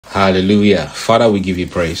Hallelujah. Father, we give you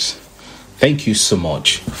praise. Thank you so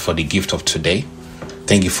much for the gift of today.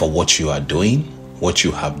 Thank you for what you are doing, what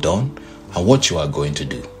you have done, and what you are going to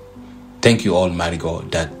do. Thank you, Almighty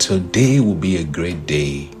God, that today will be a great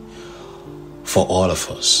day for all of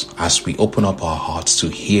us as we open up our hearts to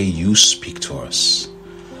hear you speak to us.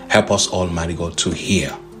 Help us, Almighty God, to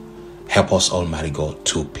hear. Help us, Almighty God,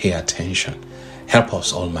 to pay attention. Help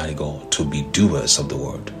us, Almighty God, to be doers of the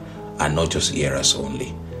word and not just hearers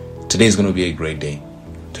only. Today is going to be a great day.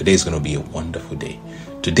 Today is going to be a wonderful day.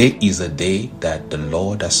 Today is a day that the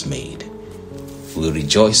Lord has made. We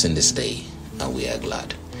rejoice in this day and we are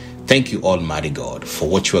glad. Thank you, Almighty God, for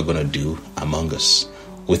what you are going to do among us.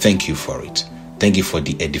 We thank you for it. Thank you for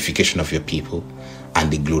the edification of your people and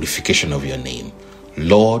the glorification of your name.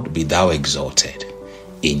 Lord, be thou exalted.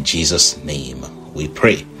 In Jesus' name we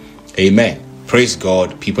pray. Amen. Praise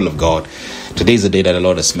God, people of God. Today is the day that the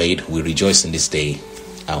Lord has made. We rejoice in this day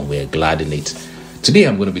and we're glad in it. Today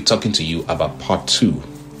I'm going to be talking to you about part 2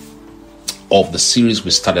 of the series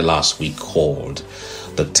we started last week called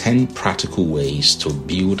the 10 practical ways to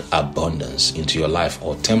build abundance into your life,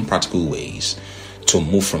 or 10 practical ways to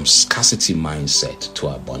move from scarcity mindset to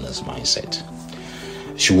abundance mindset.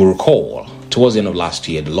 As you will recall, towards the end of last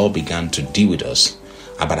year, the Lord began to deal with us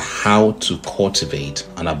about how to cultivate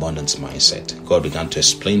an abundance mindset. God began to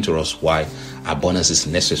explain to us why abundance is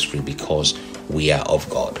necessary because we are of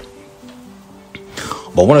God.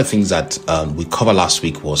 But one of the things that we covered last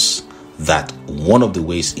week was that one of the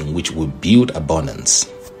ways in which we build abundance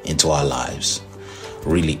into our lives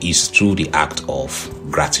really is through the act of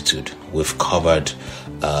gratitude. We've covered,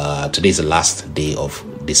 today is the last day of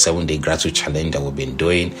the 7-day gratitude challenge that we've been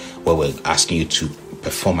doing, where we're asking you to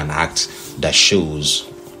perform an act that shows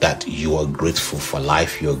that you are grateful for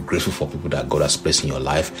life, you are grateful for people that God has placed in your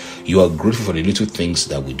life, you are grateful for the little things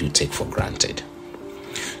that we do take for granted.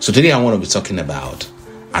 So today I want to be talking about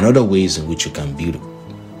another ways in which you can build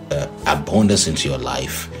abundance into your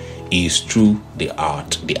life is through the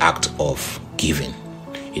act of giving.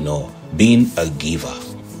 Being a giver,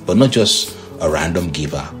 but not just a random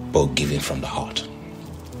giver, but giving from the heart.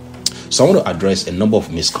 So I want to address a number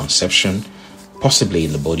of misconceptions, possibly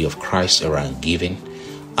in the body of Christ, around giving,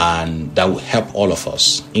 and that will help all of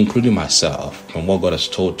us, including myself, from what God has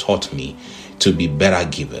taught me, to be better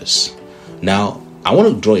givers. Now, I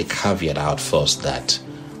want to draw a caveat out first that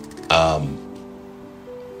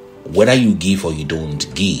whether you give or you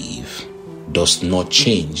don't give does not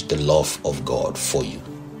change the love of God for you.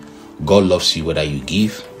 God loves you whether you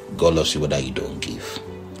give. God loves you whether you don't give.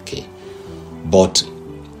 Okay. But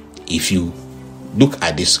if you look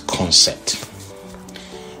at this concept,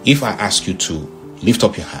 if I ask you to lift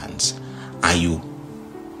up your hands and you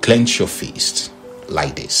clench your fist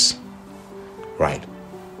like this, right?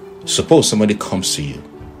 Suppose somebody comes to you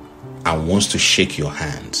and wants to shake your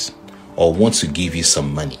hands or wants to give you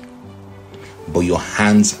some money, but your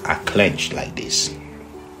hands are clenched like this.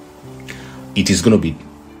 It is going to be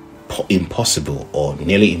impossible or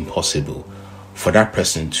nearly impossible for that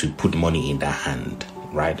person to put money in their hand,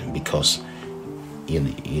 right? Because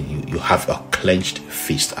you have a clenched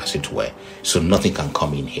fist, as it were, so nothing can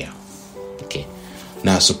come in here. Okay.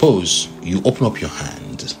 Now suppose you open up your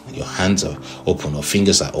hands are open or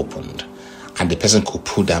fingers are opened, and the person could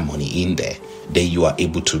put that money in there. Then you are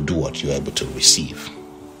able to do what you are able to receive.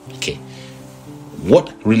 Okay.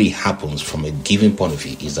 What really happens from a giving point of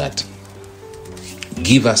view is that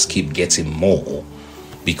givers keep getting more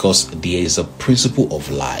because there is a principle of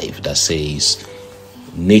life that says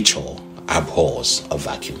nature abhors a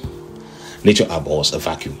vacuum. Nature abhors a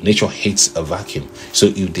vacuum. Nature hates a vacuum. So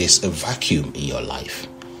if there's a vacuum in your life,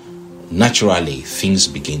 naturally things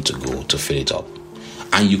begin to go to fill it up.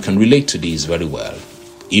 And you can relate to this very well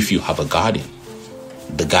if you have a garden.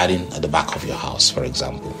 The garden at the back of your house, for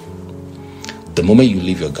example. The moment you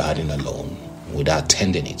leave your garden alone without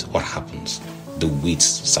tending it, what happens? The weeds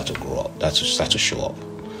start to grow up, that start to show up,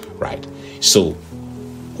 right? So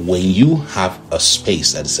when you have a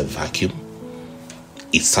space that is a vacuum,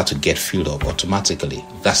 it starts to get filled up automatically.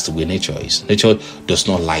 That's the way nature is. Nature does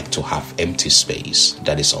not like to have empty space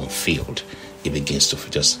that is unfilled. It begins to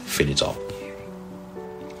just fill it up.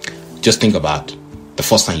 Just think about the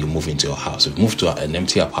first time you move into your house. If you move to an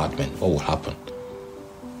empty apartment, what will happen?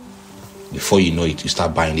 Before you know it, you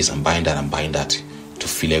start buying this and buying that and buying that to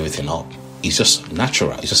fill everything up. It's just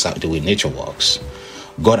natural. It's just the way nature works.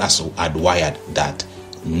 God has hardwired that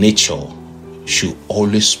nature should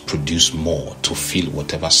always produce more to fill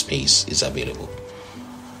whatever space is available.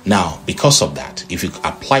 Now, because of that, if you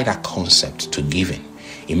apply that concept to giving,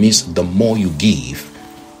 it means the more you give,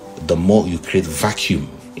 the more you create vacuum,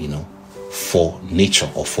 for nature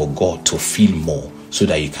or for God to feel more so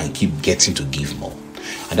that you can keep getting to give more.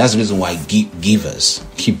 And that's the reason why givers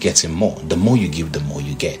keep getting more. The more you give, the more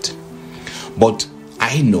you get. But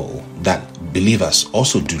I know that believers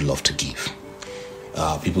also do love to give.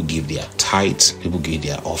 People give their tithes, people give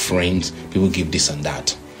their offerings, people give this and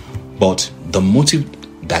that. But the motive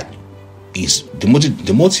that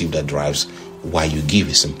drives why you give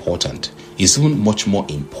is important. It's even much more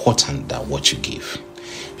important than what you give.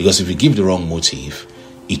 Because if you give the wrong motive,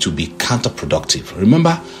 it will be counterproductive.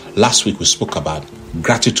 Remember, last week we spoke about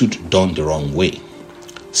gratitude done the wrong way.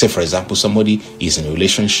 Say, for example, somebody is in a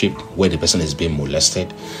relationship where the person is being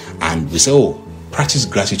molested, and we say, oh, practice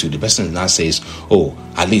gratitude. The person now says, oh,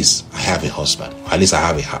 at least I have a husband, at least I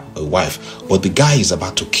have a wife. But the guy is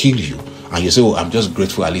about to kill you, and you say, oh, I'm just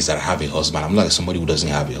grateful at least that I have a husband. I'm like somebody who doesn't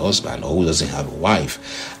have a husband or who doesn't have a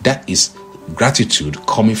wife. That is gratitude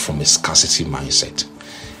coming from a scarcity mindset.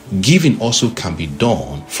 Giving also can be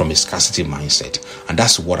done from a scarcity mindset, and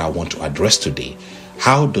that's what I want to address today.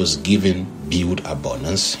 How does giving build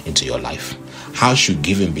abundance into your life? How should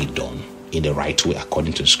giving be done in the right way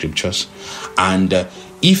according to the scriptures? And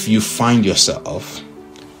if you find yourself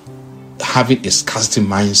having a scarcity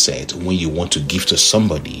mindset when you want to give to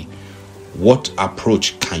somebody, what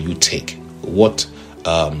approach can you take? What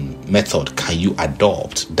method can you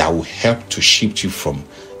adopt that will help to shift you from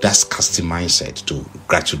that scarcity mindset to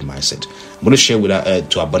gratitude mindset? I'm going to share with that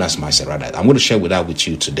to abundance mindset, rather. I'm going to share with that with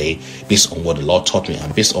you today based on what the Lord taught me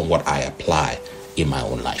and based on what I apply in my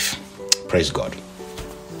own life. Praise God.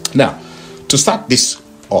 Now, to start this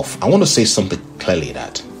off, I want to say something clearly,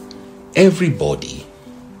 that everybody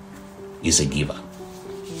is a giver.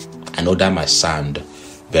 I know that might sound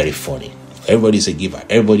very funny. Everybody is a giver.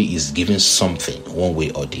 Everybody is giving something one way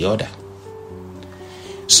or the other.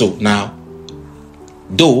 So now,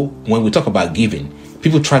 though when we talk about giving,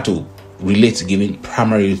 people try to relate giving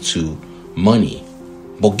primarily to money,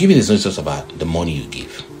 but giving is not just about the money you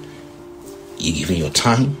give. You're giving your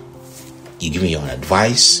time, you're giving your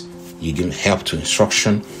advice, you give help to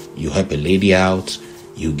instruction, you help a lady out,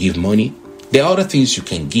 you give money. There are other things you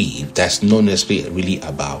can give that's not necessarily really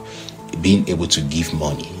about being able to give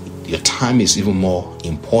money. Your time is even more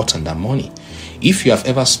important than money. If you have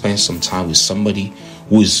ever spent some time with somebody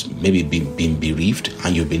who's maybe been bereaved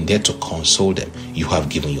and you've been there to console them, you have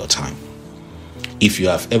given your time. If you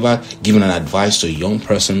have ever given an advice to a young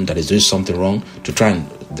person that is doing something wrong to try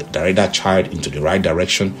and direct that child into the right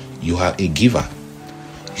direction, you are a giver.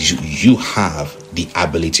 You have the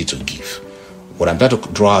ability to give. What I'm trying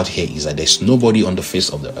to draw out here is that there's nobody on the face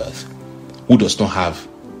of the earth who does not have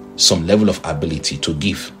some level of ability to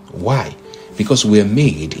give. Why? Because we are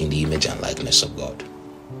made in the image and likeness of God.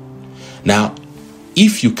 Now,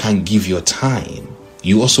 if you can give your time,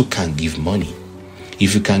 you also can give money.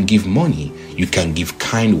 If you can give money, you can give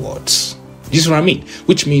kind words. This is what I mean.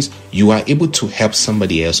 Which means you are able to help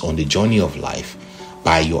somebody else on the journey of life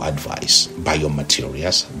by your advice, by your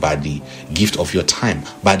materials, by the gift of your time,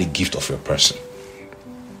 by the gift of your person.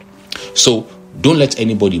 So don't let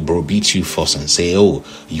anybody browbeat you first and say, oh,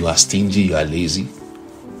 you are stingy, you are lazy.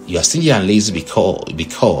 You are stingy and lazy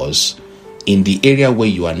because in the area where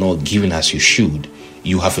you are not giving as you should,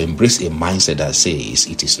 you have embraced a mindset that says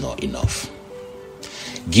it is not enough.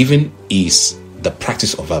 Giving is the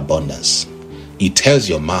practice of abundance. It tells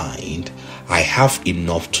your mind, I have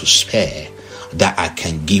enough to spare that I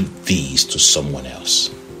can give these to someone else.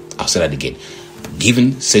 I'll say that again.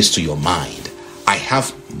 Giving says to your mind, I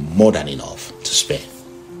have more than enough to spare.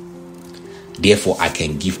 Therefore, I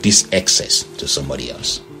can give this excess to somebody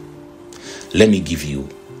else. Let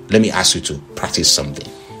me ask you to practice something.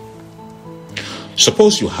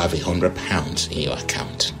 Suppose you have £100 in your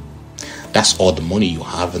account. That's all the money you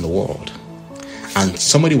have in the world. And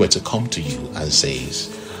somebody were to come to you and says,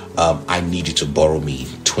 I need you to borrow me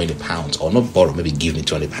 £20, or not borrow, maybe give me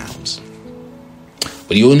 £20.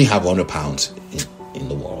 But you only have £100 in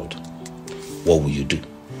the world. What will you do?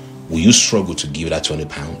 Will you struggle to give that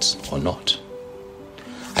 £20 or not?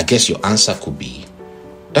 I guess your answer could be,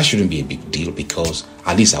 that shouldn't be a big deal because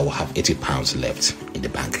at least I will have £80 left in the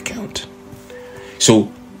bank account. So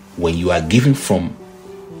when you are giving from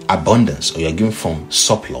abundance or you are giving from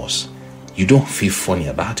surplus, you don't feel funny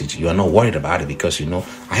about it. You are not worried about it because you know,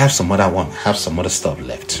 I have some other stuff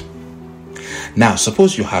left. Now,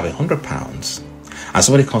 suppose you have £100 and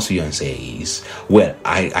somebody comes to you and says, well,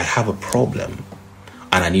 I have a problem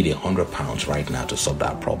and I need £100 right now to solve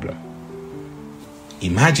that problem.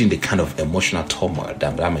 Imagine the kind of emotional turmoil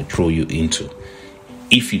that may throw you into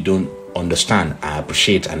if you don't understand,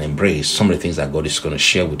 appreciate and embrace some of the things that God is going to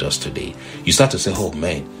share with us today. You start to say, oh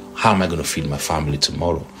man, How am I going to feed my family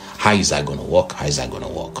tomorrow? How is that going to work? How is that going to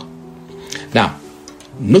work? Now,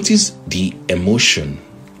 notice the emotion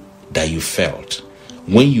that you felt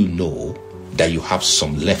when you know that you have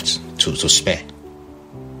some left to spare.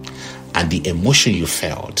 And the emotion you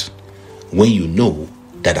felt when you know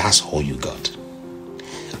that that's all you got.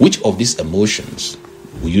 Which of these emotions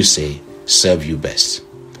will you say serve you best?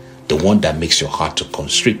 The one that makes your heart to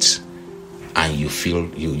constrict and you feel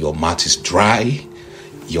your mouth is dry,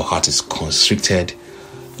 your heart is constricted,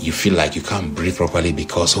 you feel like you can't breathe properly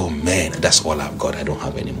because, oh man, that's all I've got, I don't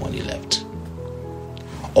have any money left.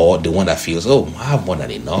 Or the one that feels, oh, I have more than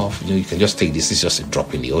enough, you can just take this, it's just a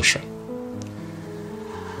drop in the ocean.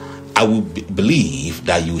 I would believe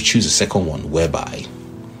that you would choose the second one, whereby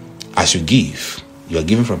as you give, you are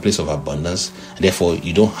giving from a place of abundance, and therefore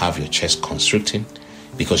you don't have your chest constricting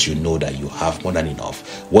because you know that you have more than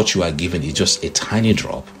enough. What you are giving is just a tiny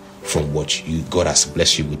drop from what God has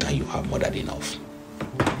blessed you with, and you have more than enough.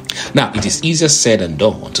 Now, it is easier said than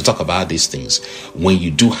done to talk about these things when you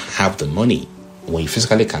do have the money, when you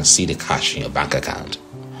physically can see the cash in your bank account.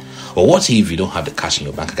 But what if you don't have the cash in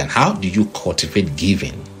your bank account? How do you cultivate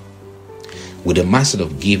giving with the mindset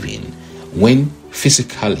of giving when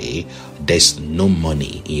physically there's no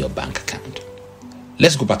money in your bank account?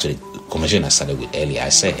 Let's go back to the conversation I started with earlier. I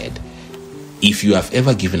said, if you have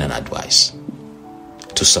ever given an advice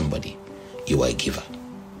to somebody, you are a giver.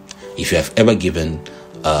 If you have ever given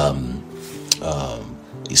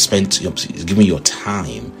given your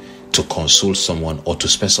time to console someone or to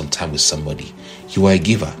spend some time with somebody, you are a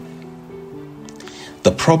giver.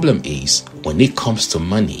 The problem is when it comes to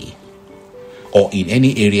money, or in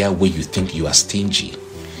any area where you think you are stingy,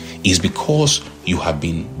 is because you have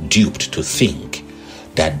been duped to think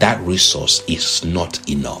that that resource is not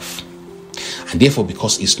enough. And therefore,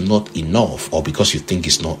 because it's not enough, or because you think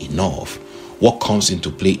it's not enough, what comes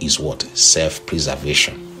into play is what?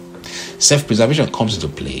 Self-preservation. Self-preservation comes into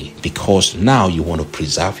play because now you want to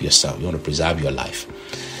preserve yourself, you want to preserve your life.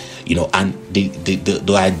 And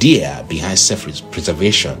the idea behind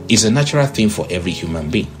self-preservation is a natural thing for every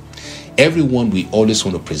human being. Everyone will always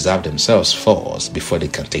want to preserve themselves first before they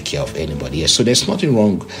can take care of anybody else. So there's nothing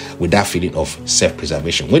wrong with that feeling of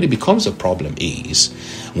self-preservation. When it becomes a problem is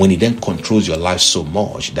when it then controls your life so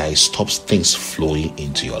much that it stops things flowing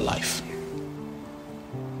into your life.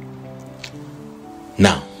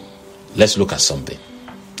 Now, let's look at something.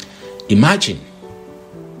 Imagine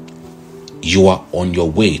you are on your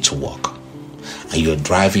way to work and you're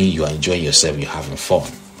driving, you're enjoying yourself, you're having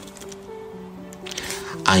fun.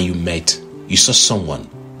 And you saw someone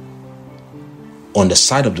on the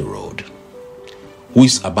side of the road who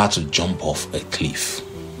is about to jump off a cliff.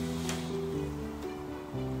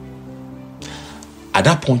 At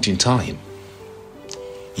that point in time,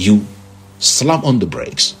 you slam on the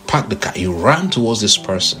brakes, park the car, you ran towards this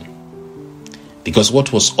person because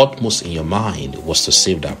what was utmost in your mind was to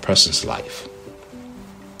save that person's life.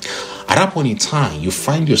 At that point in time, you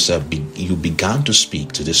find yourself, you began to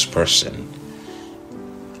speak to this person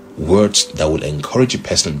words that will encourage a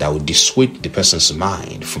person, that will dissuade the person's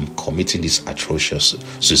mind from committing this atrocious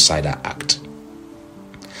suicidal act.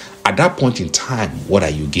 At that point in time, what are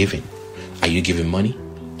you giving? Are you giving money?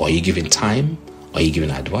 Or are you giving time? Or are you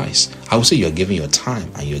giving advice? I would say you're giving your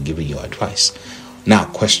time and you're giving your advice. Now,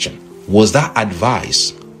 question, was that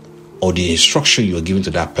advice or the instruction you were giving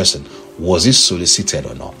to that person, was it solicited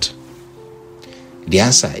or not? The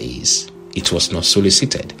answer is, it was not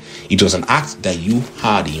solicited. It was an act that you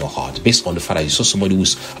had in your heart based on the fact that you saw somebody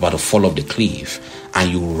who's about to fall off the cliff and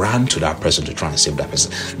you ran to that person to try and save that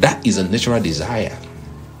person. That is a natural desire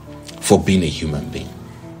for being a human being.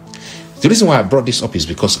 The reason why I brought this up is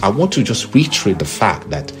because I want to just reiterate the fact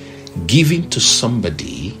that giving to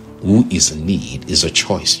somebody who is in need is a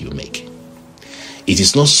choice you make. It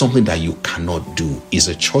is not something that you cannot do. It's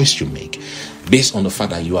a choice you make based on the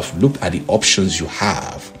fact that you have looked at the options you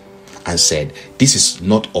have and said, this is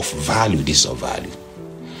not of value, this is of value.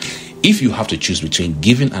 If you have to choose between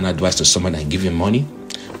giving an advice to someone and giving money,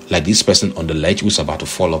 like this person on the ledge who's about to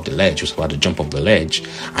fall off the ledge, who's about to jump off the ledge,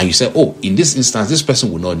 and you say, oh, in this instance, this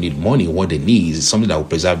person will not need money. What they need is something that will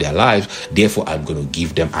preserve their life. Therefore, I'm going to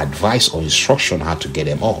give them advice or instruction on how to get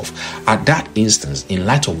them off. At that instance, in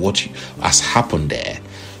light of what has happened there,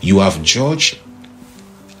 you have judged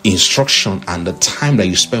instruction and the time that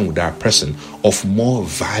you spend with that person of more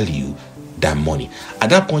value than money. At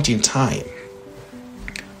that point in time,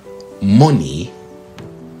 money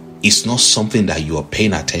is not something that you are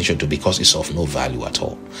paying attention to because it's of no value at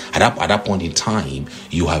all. At that point in time,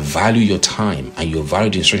 you have valued your time and you value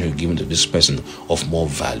the instruction you're given to this person of more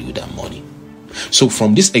value than money. So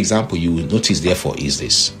from this example, you will notice, therefore, is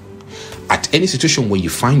this. at any situation where you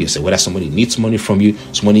find yourself, whether somebody needs money from you,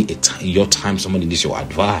 somebody your time, somebody needs your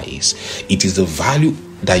advice, it is the value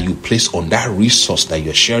that you place on that resource that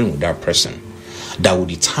you're sharing with that person that will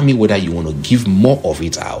determine whether you want to give more of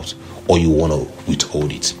it out or you want to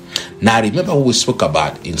withhold it. Now, remember what we spoke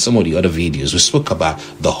about in some of the other videos. We spoke about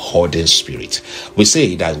the hoarding spirit. We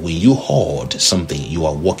say that when you hoard something, you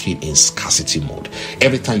are working in scarcity mode.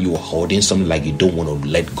 Every time you are hoarding something, like you don't want to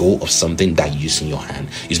let go of something that you use in your hand,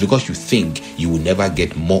 it's because you think you will never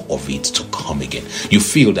get more of it to come again. You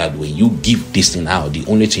feel that when you give this thing out, the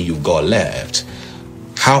only thing you've got left,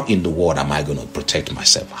 how in the world am I going to protect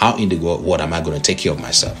myself? How in the world am I going to take care of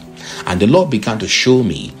myself? And the Lord began to show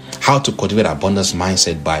me how to cultivate abundance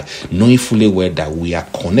mindset by knowing fully well that we are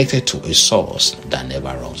connected to a source that never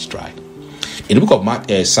runs dry. In the book of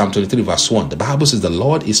Mark, Psalm 23 verse 1, the Bible says, the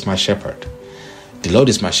Lord is my shepherd. The Lord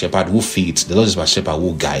is my shepherd who feeds. The Lord is my shepherd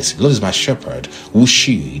who guides. The Lord is my shepherd who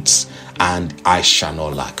shields, and I shall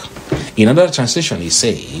not lack. In another translation, it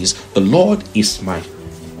says, the Lord is my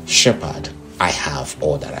shepherd. I have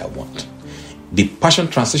all that I want. The Passion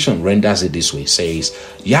Translation renders it this way. It says,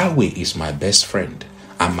 Yahweh is my best friend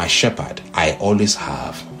and my shepherd. I always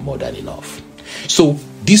have more than enough. So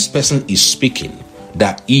this person is speaking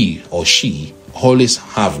that he or she always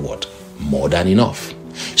have what? More than enough.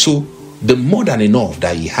 So the more than enough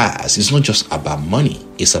that he has is not just about money.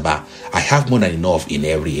 It's about, I have more than enough in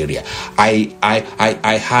every area.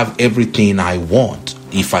 I have everything I want.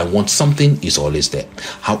 If I want something, it's always there.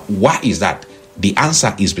 Why is that? The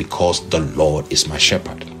answer is because the Lord is my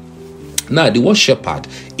shepherd. Now, the word shepherd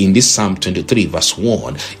in this Psalm 23 verse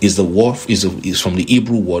 1 is from the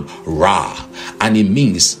Hebrew word ra, and it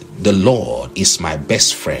means the Lord is my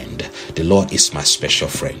best friend. The Lord is my special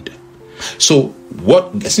friend. So what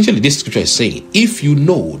essentially this scripture is saying, if you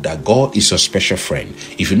know that God is your special friend,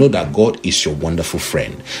 if you know that God is your wonderful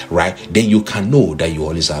friend, right, then you can know that you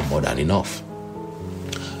always have more than enough.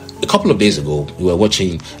 A couple of days ago, we were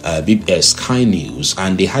watching Sky News,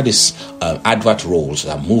 and they had this advert rolls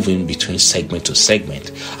that are moving between segment to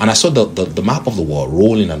segment. And I saw the map of the world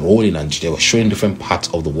rolling, and they were showing different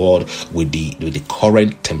parts of the world with the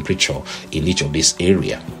current temperature in each of this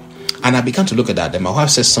area. And I began to look at that, and my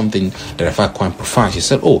wife said something that I found quite profound. She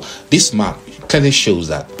said, oh, this map clearly shows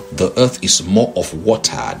that the earth is more of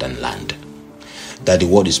water than land. That the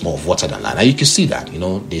world is more of water than land. And you can see that,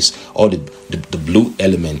 all the blue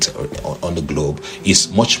element on the globe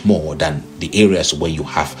is much more than the areas where you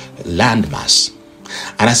have land mass.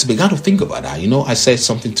 And as I began to think about that, I said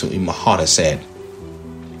something in my heart. I said,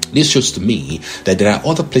 this shows to me that there are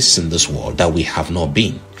other places in this world that we have not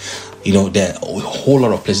been. There are a whole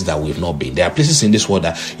lot of places that we've not been. There are places in this world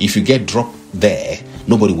that if you get dropped there,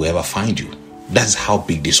 nobody will ever find you. That's how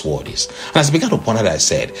big this world is. And as I began to ponder that, I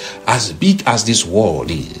said, as big as this world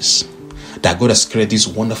is, that God has created this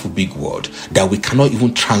wonderful big world, that we cannot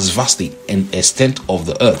even transverse the extent of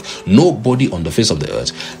the earth. Nobody on the face of the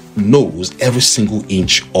earth knows every single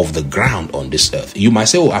inch of the ground on this earth. You might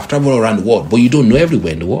say, oh, I've traveled around the world, but you don't know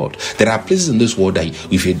everywhere in the world. There are places in this world that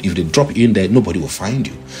if they drop you in there, nobody will find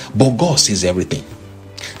you. But God sees everything.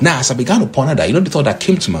 Now, as I began to ponder that, the thought that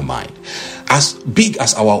came to my mind, as big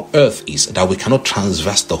as our earth is, that we cannot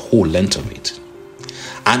transverse the whole length of it,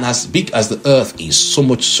 and as big as the earth is, so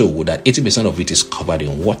much so that 80% of it is covered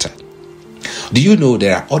in water. Do you know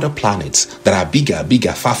there are other planets that are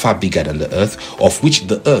bigger, far bigger than the earth, of which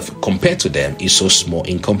the earth, compared to them, is so small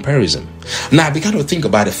in comparison? Now, I began to think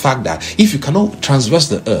about the fact that if you cannot transverse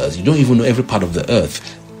the earth, you don't even know every part of the earth,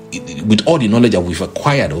 with all the knowledge that we've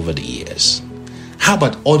acquired over the years. How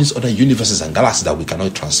about all these other universes and galaxies that we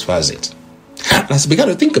cannot transverse it? And as I began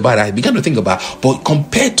to think about it, but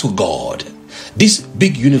compared to God, these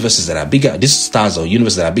big universes that are bigger, these stars or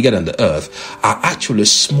universes that are bigger than the earth, are actually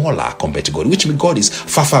smaller compared to God, which means God is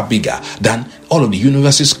far bigger than all of the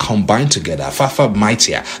universes combined together, far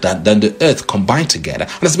mightier than the earth combined together.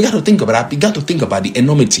 And as I began to think about it, I began to think about the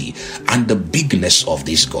enormity and the bigness of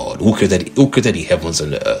this God who created the heavens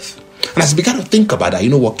and the earth. And as I began to think about that,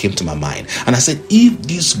 what came to my mind? And I said, if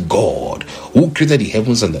this God who created the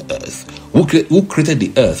heavens and the earth, who created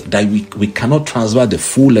the earth, that we cannot transfer the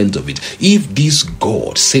full length of it, if this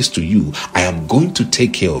God says to you, I am going to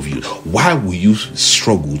take care of you, why will you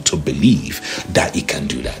struggle to believe that he can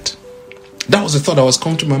do that? That was the thought that was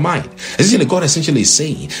coming to my mind. Essentially, God essentially is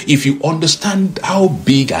saying, if you understand how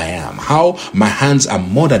big I am, how my hands are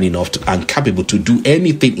more than enough and capable to do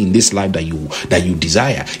anything in this life that you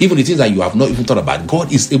desire, even the things that you have not even thought about,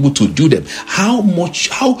 God is able to do them. How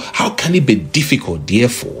can it be difficult,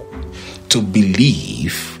 therefore, to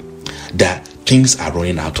believe that things are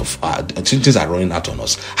running out on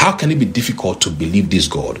us? How can it be difficult to believe this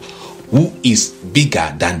God who is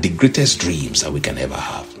bigger than the greatest dreams that we can ever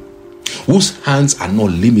have, whose hands are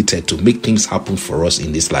not limited to make things happen for us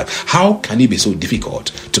in this life. How can it be so difficult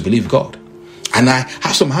to believe God? And I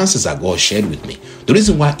have some answers that God shared with me. The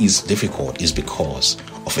reason why it's difficult is because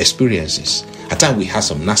of experiences. At times we had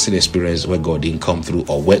some nasty experience where God didn't come through,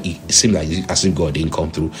 or where it seemed like as if God didn't come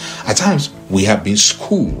through. At times we have been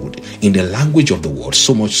schooled in the language of the world,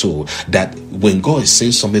 so much so that when God is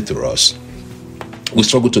saying something to us, we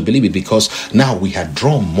struggle to believe it, because now we are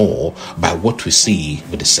drawn more by what we see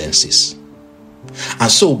with the senses.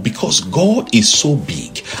 And so, because God is so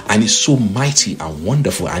big and is so mighty and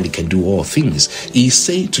wonderful and he can do all things, he is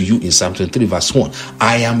saying to you in Psalm 23 verse 1,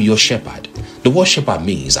 I am your shepherd. The word shepherd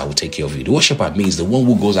means I will take care of you. The word shepherd means the one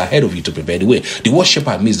who goes ahead of you to prepare the way. The word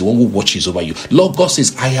shepherd means the one who watches over you. Lord God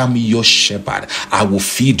says, I am your shepherd. I will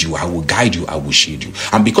feed you. I will guide you. I will shield you.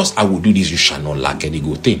 And because I will do this, you shall not lack any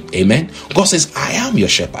good thing. Amen. God says, I am your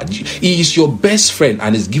shepherd. He is your best friend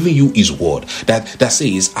and is giving you his word that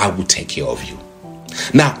says, I will take care of you.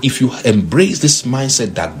 Now, if you embrace this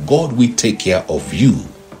mindset that God will take care of you,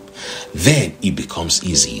 then it becomes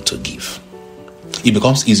easy to give. It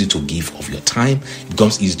becomes easy to give of your time. It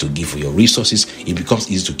becomes easy to give of your resources. It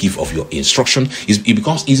becomes easy to give of your instruction. It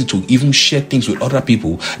becomes easy to even share things with other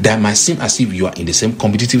people that might seem as if you are in the same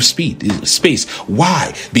competitive space.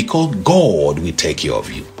 Why? Because God will take care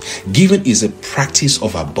of you. Giving is a practice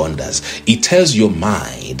of abundance. It tells your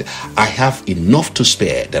mind, I have enough to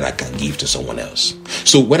spare that I can give to someone else.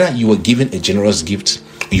 So whether you are giving a generous gift,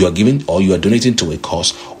 you are giving, or you are donating to a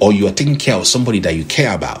cause, or you are taking care of somebody that you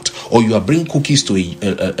care about, or you are bringing cookies to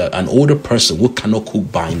an older person who cannot cook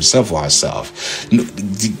by himself or herself.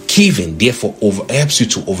 Giving therefore helps you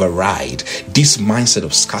to override this mindset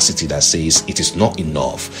of scarcity that says it is not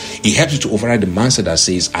enough. It helps you to override the mindset that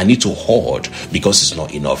says I need to hoard because it's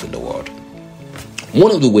not enough in the world.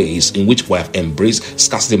 One of the ways in which we have embraced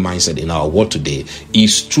scarcity mindset in our world today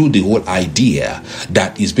is through the whole idea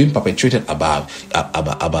that is being perpetuated about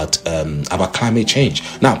climate change.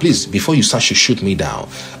 Now, please, before you start to shoot me down,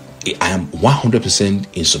 I am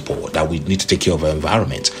 100% in support that we need to take care of our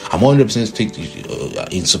environment. I'm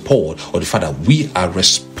 100% in support of the fact that we are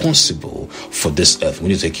responsible for this earth. We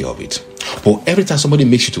need to take care of it. But every time somebody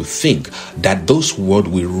makes you to think that those world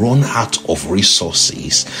will run out of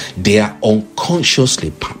resources, they are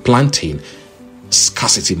unconsciously planting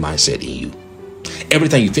scarcity mindset in you. Every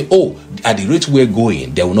time you think, oh, at the rate we're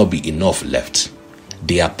going, there will not be enough left.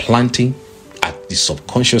 They are planting at the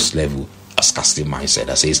subconscious level a scarcity mindset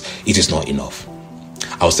that says it is not enough.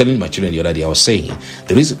 I was telling my children the other day, I was saying,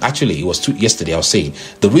 the reason, actually it was yesterday, I was saying,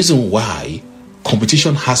 the reason why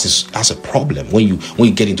competition has a problem when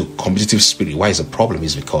you get into competitive spirit, why is a problem,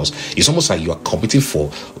 is because it's almost like you are competing for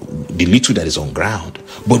the little that is on ground.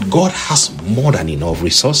 But God has more than enough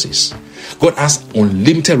resources. God has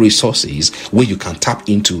unlimited resources where you can tap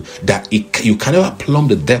into that. You can never plumb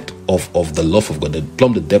the depth of the love of God,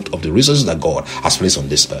 plumb the depth of the resources that God has placed on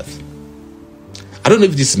this earth. I don't know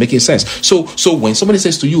if this is making sense. So when somebody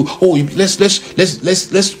says to you, oh,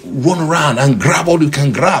 let's run around and grab all you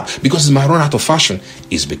can grab because it might run out of fashion,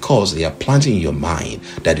 it's because they are planting in your mind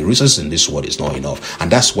that the resources in this world is not enough.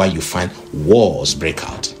 And that's why you find wars break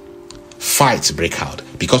out, fights break out,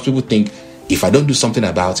 because people think if I don't do something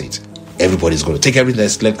about it, everybody's going to take everything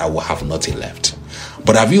that's left, I will have nothing left.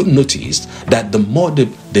 But have you noticed that the more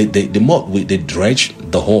they dredge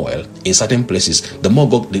the oil in certain places, the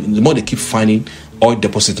more they keep finding oil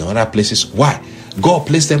deposits in other places? Why? God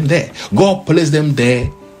placed them there. God placed them there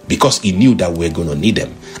because he knew that we're going to need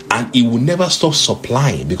them. And he will never stop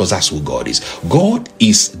supplying, because that's who God is. God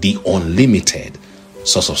is the unlimited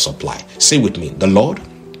source of supply. Say with me, the Lord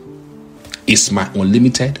is my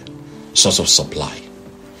unlimited source of supply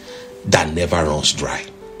that never runs dry.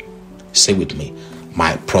 Say with me,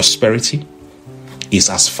 my prosperity is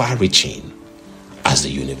as far-reaching as the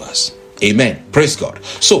universe. Amen. Praise God.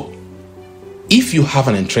 So, if you have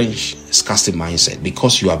an entrenched scarcity mindset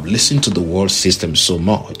because you have listened to the world system so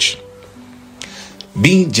much,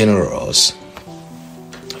 being generous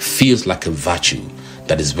feels like a virtue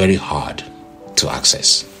that is very hard to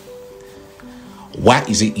access. Why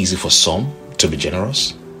is it easy for some to be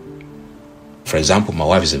generous? For example, my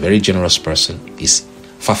wife is a very generous person. It's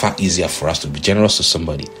far easier for us to be generous to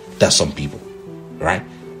somebody than some people, right?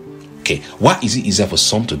 Okay, why is it easier for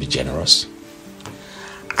some to be generous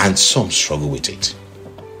and some struggle with it?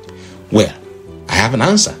 Well, I have an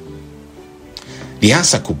answer. The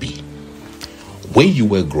answer could be, when you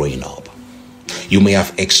were growing up, you may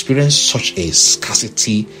have experienced such a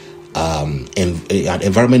scarcity, an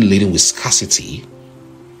environment leading with scarcity,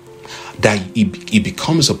 that it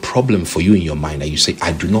becomes a problem for you in your mind that you say,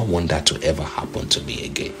 I do not want that to ever happen to me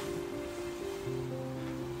again.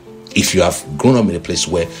 If you have grown up in a place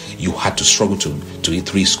where you had to struggle to eat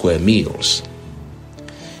 3 square meals,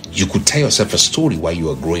 you could tell yourself a story while you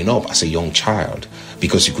were growing up as a young child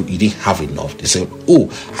because you didn't have enough. They said,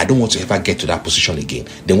 oh, I don't want to ever get to that position again.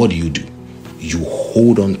 Then what do? You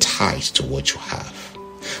hold on tight to what you have.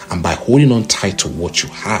 And by holding on tight to what you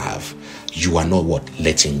have, you are not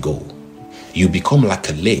letting go. You become like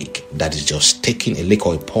a lake that is just taking, a lake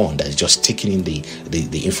or a pond that is just taking in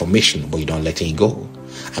the information, but you're not letting it go.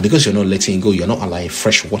 And because you're not letting it go, you're not allowing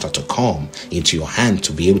fresh water to come into your hand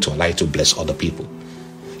to be able to allow you to bless other people.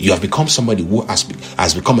 You have become somebody who has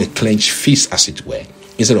become a clenched fist, as it were,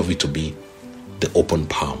 instead of it to be the open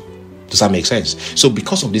palm. Does that make sense? So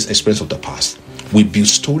because of this experience of the past, we build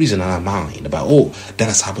stories in our mind about, oh, that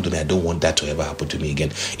has happened to me. I don't want that to ever happen to me again.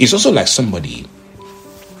 It's also like somebody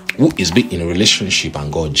who is in a relationship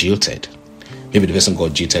and got jilted. Maybe the person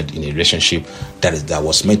got jilted in a relationship that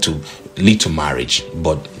was meant to lead to marriage,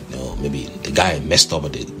 but maybe the guy messed up or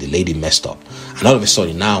the lady messed up. And all of a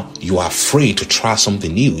sudden now you are afraid to try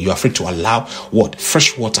something new. You're afraid to allow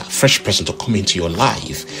fresh water, fresh person to come into your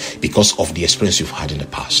life because of the experience you've had in the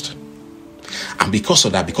past. And because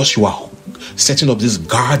of that, because you are setting up these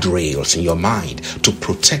guardrails in your mind to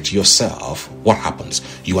protect yourself, what happens?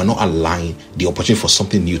 You are not allowing the opportunity for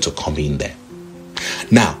something new to come in there.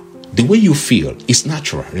 Now, the way you feel is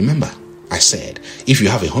natural. Remember, I said, if you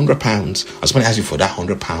have £100 and somebody asks you for that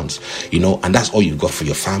 £100, and that's all you've got for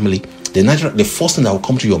your family, the first thing that will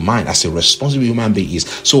come to your mind as a responsible human being is,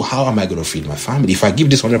 so how am I going to feed my family? If I give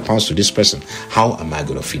this £100 to this person, how am I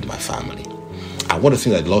going to feed my family? And one of the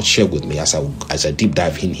things that the Lord shared with me as I deep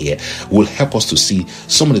dive in here will help us to see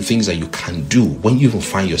some of the things that you can do when you even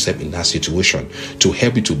find yourself in that situation to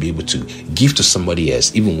help you to be able to give to somebody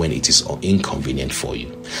else, even when it is inconvenient for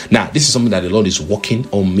you. Now, this is something that the Lord is working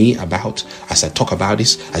on me about as I talk about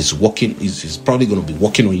this. He's probably going to be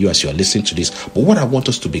working on you as you are listening to this. But what I want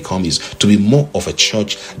us to become is to be more of a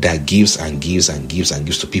church that gives and gives and gives and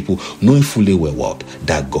gives to people, knowing fully well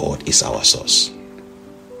that God is our source.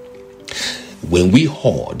 When we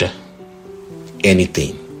hoard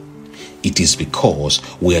anything, it is because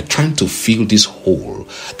we are trying to fill this hole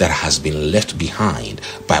that has been left behind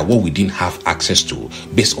by what we didn't have access to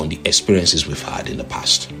based on the experiences we've had in the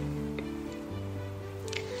past.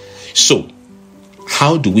 So,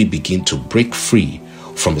 how do we begin to break free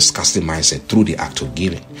from the scarcity mindset through the act of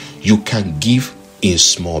giving? You can give in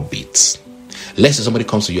small bits. Let's say somebody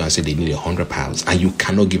comes to you and say they need £100 and you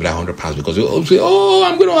cannot give that £100 because you say, oh,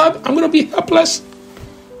 I'm going to be helpless.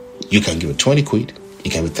 You can give it 20 quid.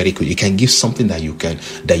 You can give 30 quid. You can give something that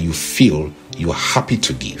you feel you are happy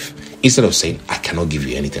to give, instead of saying, I cannot give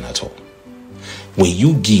you anything at all. When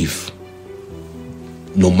you give,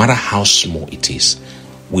 no matter how small it is,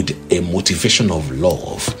 with a motivation of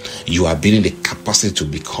love, you are building the capacity to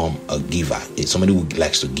become a giver. It's somebody who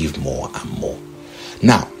likes to give more and more.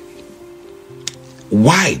 Now,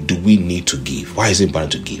 why do we need to give? Why is it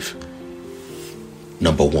important to give?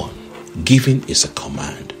 Number one, giving is a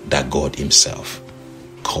command that God himself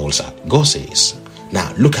calls out. God says,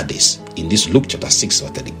 now look at this. In this Luke chapter 6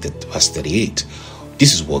 verse 38,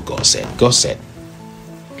 this is what God said. God said,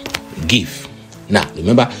 give. Now,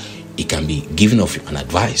 remember, it can be giving of an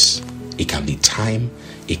advice. It can be time.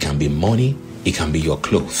 It can be money. It can be your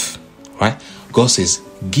clothes. Right? God says,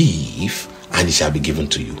 give and it shall be given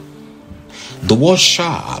to you. The word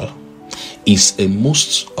shall is a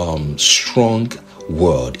most strong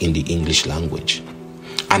word in the English language.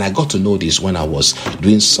 And I got to know this when I was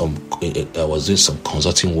doing some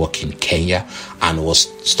consulting work in Kenya, and was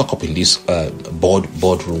stuck up in this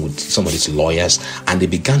boardroom with some of these lawyers, and they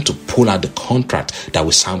began to pull out the contract that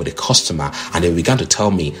we signed with the customer, and they began to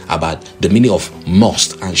tell me about the meaning of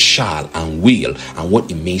must and shall and will and what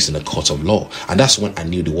it means in the court of law. And that's when I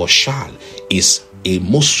knew the word shall is a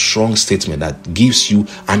most strong statement that gives you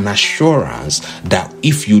an assurance that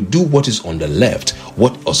if you do what is on the left,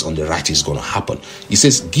 what is on the right is going to happen. It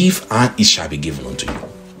says, give and it shall be given unto you.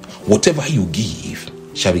 Whatever you give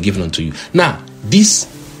shall be given unto you. Now, this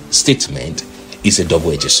statement is a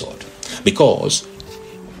double-edged sword, because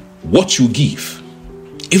what you give,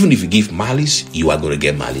 even if you give malice, you are going to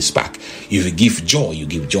get malice back. If you give joy, you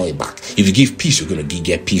give joy back. If you give peace, you're going to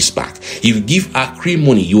get peace back. If you give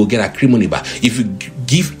acrimony, you will get acrimony back. If you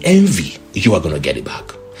give envy, you are going to get it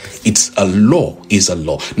back. It's a law. It's a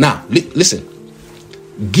law. Now, listen.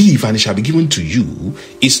 Give and it shall be given to you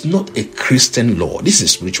is not a Christian law. This is a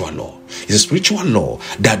spiritual law. It's a spiritual law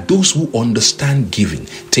that those who understand giving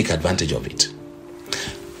take advantage of it.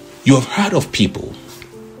 You have heard of people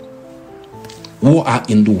who are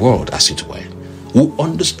in the world, as it were, who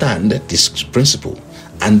understand this principle.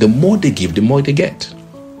 And the more they give, the more they get.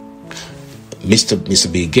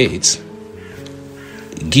 Mr. Bill Gates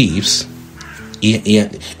gives.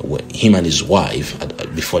 Him and his wife,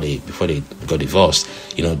 before they got divorced,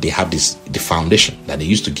 they have the foundation that they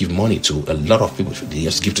used to give money to a lot of people. They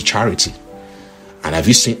just give to charity. And have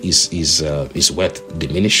you seen his wealth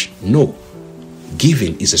diminish? No.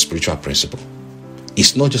 Giving is a spiritual principle.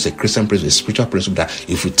 It's not just a Christian principle, it's a spiritual principle that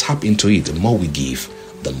if we tap into it, the more we give,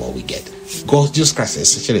 the more we get. God, Jesus Christ is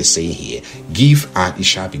essentially saying here, give and it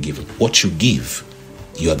shall be given. What you give,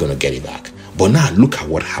 you are going to get it back. But now look at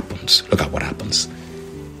what happens. Look at what happens.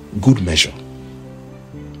 Good measure.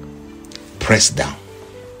 Pressed down.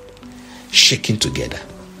 Shaking together.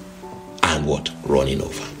 And what? Running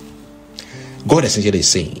over. God essentially is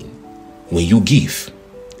saying, when you give,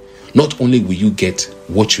 not only will you get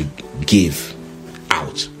what you gave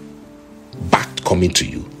out back coming to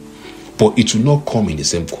you, but it will not come in the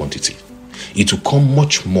same quantity. It will come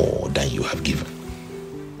much more than you have given.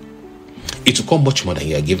 It will come much more than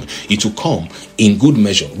you are given. It will come in good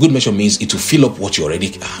measure. Good measure means it will fill up what you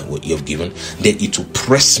have given. Then it will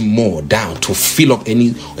press more down to fill up any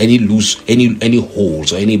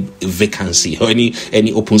holes or any vacancy or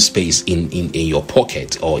any open space in your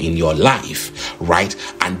pocket or in your life, right?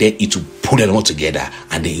 And then it will put it all together,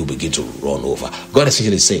 and then you begin to run over. God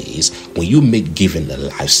essentially says, when you make giving a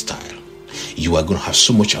lifestyle, you are going to have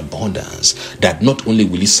so much abundance that not only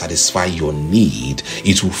will it satisfy your need,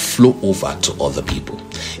 it will flow over to other people.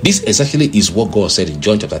 This exactly is what God said in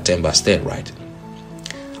John chapter 10 verse 10, right?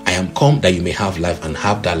 I am come that you may have life and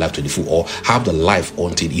have that life to the full, or have the life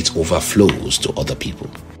until it overflows to other people.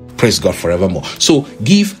 Praise God forevermore. So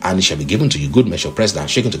give and it shall be given to you. Good measure, pressed down,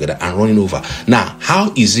 shaken together and running over. Now,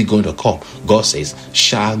 how is it going to come? God says,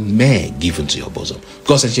 shall men give into your bosom.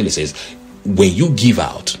 God essentially says, when you give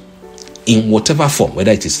out, in whatever form,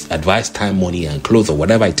 whether it is advice, time, money, and clothes, or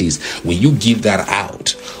whatever it is, when you give that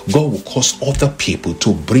out, God will cause other people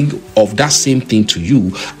to bring of that same thing to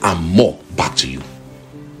you and more back to you.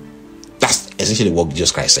 That's essentially what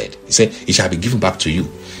Jesus Christ said. He said, it shall be given back to you.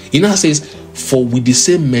 He now says, for with the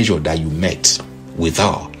same measure that you met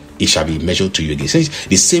withal, it shall be measured to you again. He says,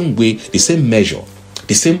 the same way, the same measure,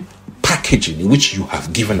 the same packaging in which you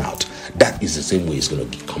have given out, that is the same way it's going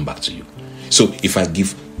to come back to you. So if I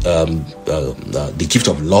give the gift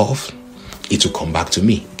of love, it will come back to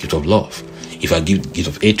me. Gift of love. If I give the gift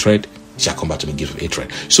of hatred, it shall come back to me. Gift of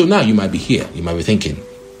hatred. So now you might be here. You might be thinking,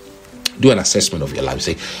 do an assessment of your life.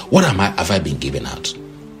 Say, what have I been giving out?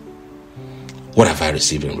 What have I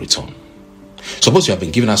received in return? Suppose you have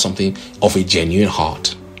been giving out something of a genuine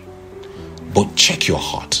heart, but check your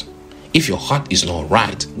heart. If your heart is not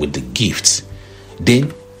right with the gifts,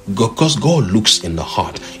 then because God looks in the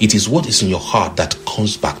heart, it is what is in your heart that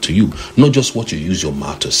comes back to you, not just what you use your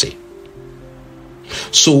mouth to say.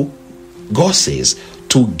 So God says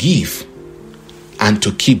to give and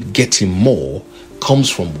to keep getting more comes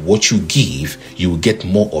from what you give. You will get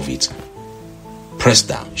more of it, pressed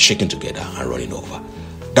down, shaken together and running over.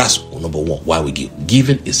 That's number one, why we give.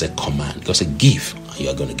 Giving is a command. God said give and you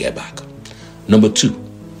are going to get back. Number two,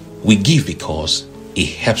 we give because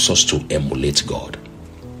it helps us to emulate God.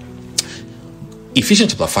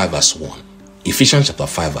 Ephesians chapter 5 verse 1. Ephesians chapter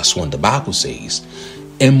 5 verse 1. The Bible says,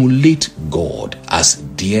 emulate God as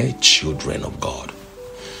dear children of God.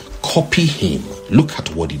 Copy him. Look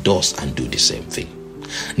at what he does and do the same thing.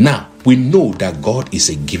 Now, we know that God is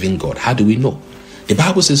a giving God. How do we know? The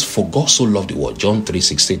Bible says, for God so loved the world, John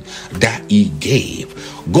 3:16, that he gave.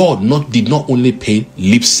 God did not only pay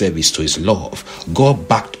lip service to his love, God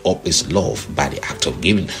backed up his love by the act of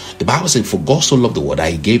giving. The Bible says, for God so loved the world that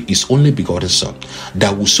he gave his only begotten Son,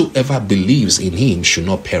 that whosoever believes in him should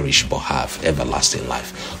not perish but have everlasting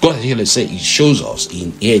life. God here says, it shows us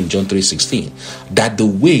in John 3:16 that the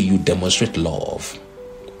way you demonstrate love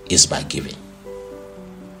is by giving.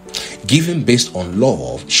 Giving based on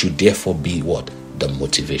love should therefore be what? The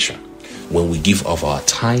motivation. When we give of our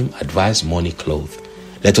time, advice, money, clothes,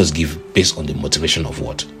 let us give based on the motivation of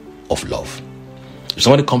what? Of love. If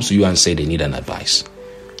somebody comes to you and say they need an advice,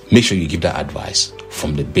 make sure you give that advice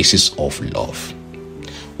from the basis of love.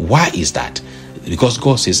 Why is that? Because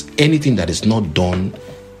God says anything that is not done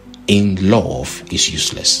in love is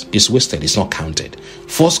useless. It's wasted. It's not counted.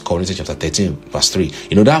 1 Corinthians chapter 13 verse 3.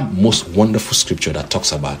 You know that most wonderful scripture that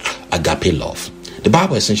talks about agape love. The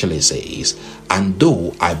Bible essentially says, and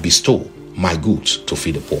though I bestow my goods to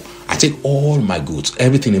feed the poor, I take all my goods,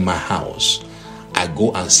 everything in my house, I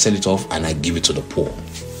go and sell it off and I give it to the poor.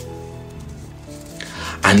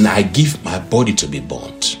 And I give my body to be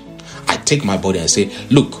burnt. I take my body and say,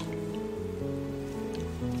 look,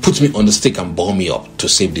 put me on the stake and burn me up to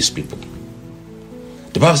save these people.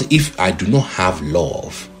 The Bible says, if I do not have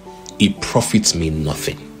love, it profits me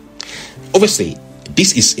nothing. Obviously,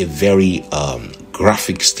 this is a very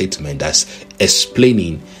graphic statement that's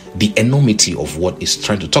explaining the enormity of what it's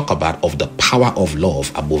trying to talk about, of the power of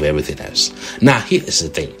love above everything else. Now, here is the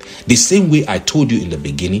thing. The same way I told you in the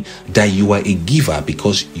beginning that you are a giver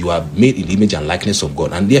because you are made in the image and likeness of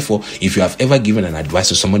God. And therefore, if you have ever given an advice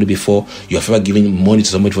to somebody before, you have ever given money to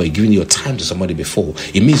somebody before, you've given your time to somebody before,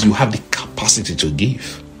 it means you have the capacity to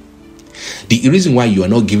give. The reason why you are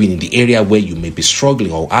not giving in the area where you may be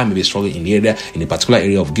struggling, or I may be struggling in a particular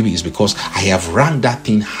area of giving, is because I have ranked that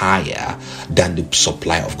thing higher than the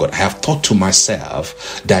supply of God. I have thought to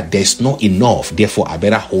myself that there's not enough, therefore I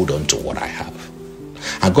better hold on to what I have.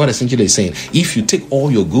 And God essentially is saying, if you take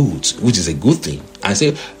all your goods, which is a good thing, and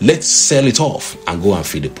say, let's sell it off and go and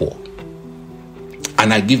feed the poor,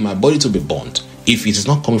 and I give my body to be burnt, if it is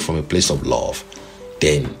not coming from a place of love,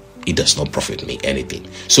 then it does not profit me anything.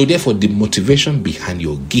 So therefore, the motivation behind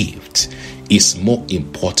your gift is more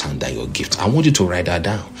important than your gift. I want you to write that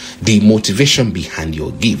down. The motivation behind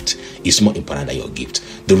your gift is more important than your gift.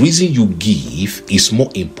 The reason you give is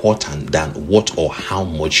more important than what or how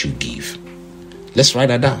much you give. Let's write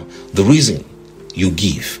that down. The reason you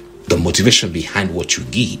give, the motivation behind what you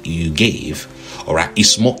gave, all right,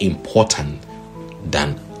 is more important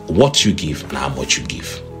than what you give and how much you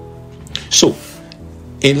give. So,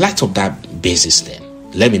 in light of that basis then,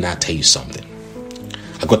 let me now tell you something.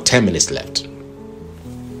 I've got 10 minutes left.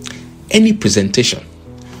 Any presentation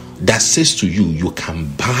that says to you, you can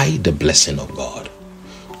buy the blessing of God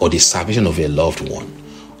or the salvation of a loved one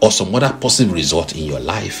or some other possible result in your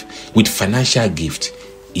life with financial gift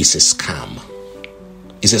is a scam.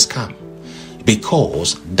 It's a scam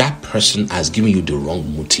because that person has given you the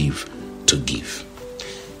wrong motive to give.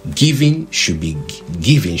 Giving should be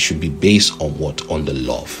based on what? On the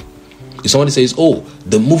love. If somebody says, oh,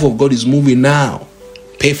 the move of God is moving now,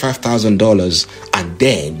 pay $5,000 and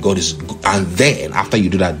then after you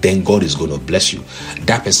do that, then God is going to bless you.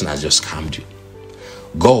 That person has just scammed you.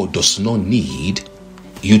 God does not need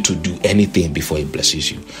you to do anything before he blesses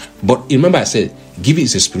you. But remember I said, giving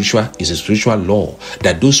is a spiritual law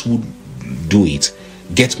that those who do it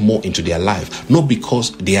get more into their life, not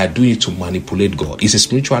because they are doing it to manipulate God. It's a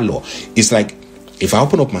spiritual law. It's like if I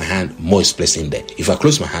open up my hand, more is placed in there. If I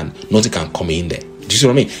close my hand, nothing can come in there. Do you see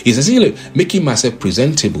what I mean? It's essentially making myself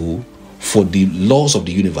presentable for the laws of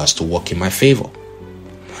the universe to work in my favor.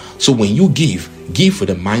 So when you give with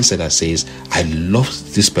the mindset that says, I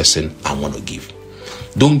love this person, I want to give.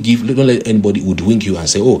 Don't let anybody hoodwink you and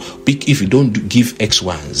say, oh, if you don't give X,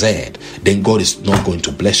 Y, and Z, then God is not going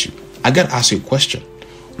to bless you. I got to ask you a question.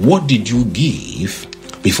 What did you give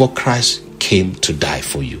before Christ came to die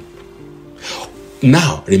for you?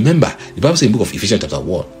 Now, remember, the Bible says in the book of Ephesians chapter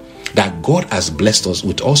 1, that God has blessed us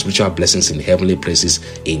with all spiritual blessings in heavenly places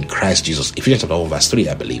in Christ Jesus. Ephesians chapter 1 verse 3,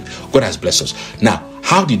 I believe. God has blessed us. Now,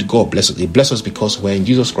 how did God bless us? He blessed us because we're in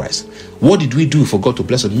Jesus Christ. What did we do for God to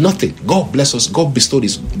bless us? Nothing. God blessed us. God bestowed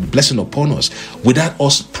his blessing upon us without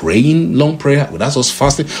us praying long prayer, without us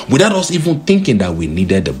fasting, without us even thinking that we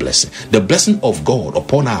needed the blessing. The blessing of God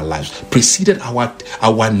upon our lives preceded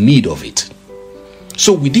our need of it.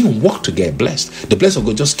 So we didn't work to get blessed. The blessing of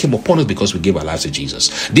God just came upon us because we gave our lives to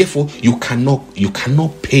Jesus. Therefore, you cannot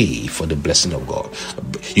pay for the blessing of God.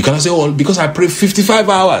 You cannot say, oh, because I prayed 55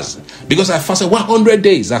 hours, because I fasted 100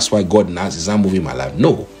 days, that's why God now is not moving my life.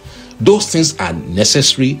 No. Those things are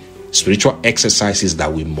necessary spiritual exercises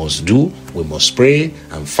that we must do. We must pray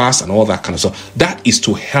and fast and all that kind of stuff. That is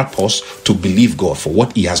to help us to believe God for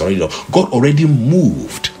what he has already done. God already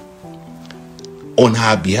moved on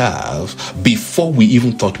our behalf before we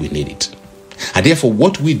even thought we needed it. And therefore,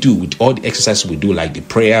 what we do with all the exercises we do, like the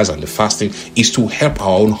prayers and the fasting, is to help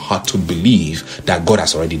our own heart to believe that God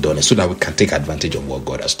has already done it, so that we can take advantage of what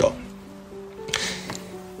God has done.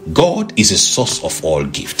 God is a source of all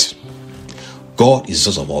gift. God is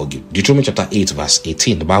the source of all gift. Deuteronomy chapter 8 verse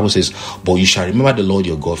 18, the Bible says, but you shall remember the Lord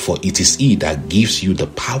your God, for it is he that gives you the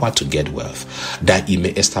power to get wealth, that he may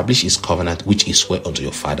establish his covenant, which he swore unto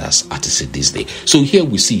your fathers as it is this day. So here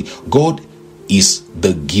we see God is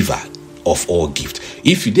the giver of all gift.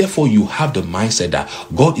 If you therefore you have the mindset that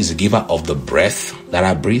God is the giver of the breath that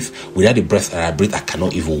I breathe, without the breath that I breathe, I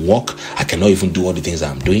cannot even walk, I cannot even do all the things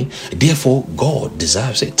I'm doing. Therefore, God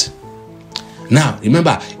deserves it. Now,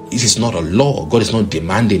 remember, it is not a law. God is not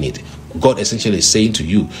demanding it. God essentially is saying to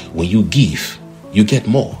you, when you give, you get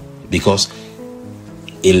more. Because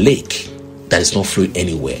a lake that is not flowing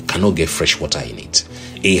anywhere cannot get fresh water in it.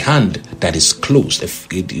 A hand that is closed, a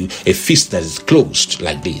fist that is closed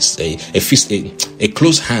like this, a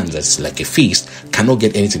closed hand that's like a fist cannot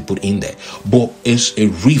get anything put in there. But it's a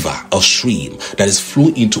river, a stream that is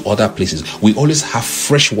flowing into other places. We always have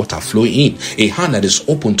fresh water flowing in. A hand that is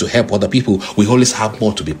open to help other people, we always have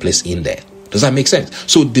more to be placed in there. Does that make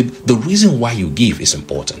sense? So the reason why you give is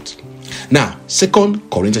important. Now, 2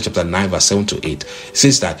 Corinthians chapter 9 verse 7 to 8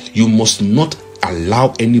 says that you must not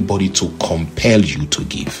allow anybody to compel you to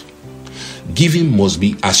give. Giving must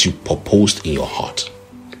be as you proposed in your heart.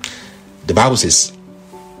 The Bible says,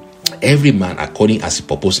 every man according as he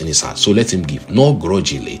proposed in his heart, so let him give, not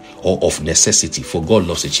grudgingly or of necessity, for God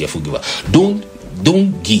loves a cheerful giver.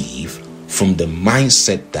 Don't give from the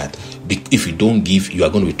mindset that if you don't give, you are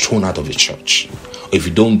going to be thrown out of the church. Or if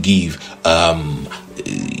you don't give,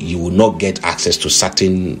 you will not get access to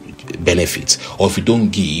certain benefits. Or if you don't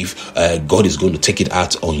give, God is going to take it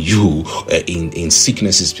out on you in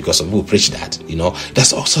sicknesses because of who preach that.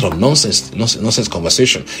 That's all sort of nonsense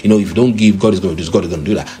conversation. If you don't give, God is going to do this, God is going to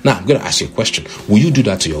do that. Now I'm going to ask you a question. Will you do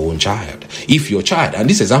that to your own child? If your child, and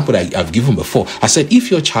this example that I've given before, I said if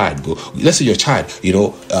your child let's say your child,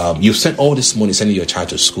 you've sent all this money sending your child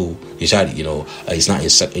to school. Your child, is not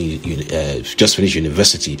just finished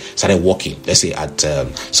university, started working, let's say at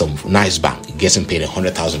some nice bank, getting paid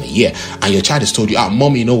 100,000 a year, and your child has told you,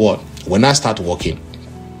 Mom, you know what? When I start working,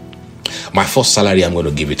 my first salary, I'm going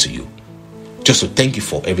to give it to you, just to thank you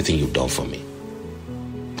for everything you've done for me.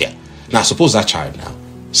 Yeah. Now, suppose that child now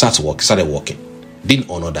started working, didn't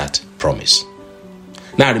honor that promise.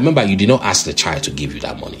 Now, remember, you did not ask the child to give you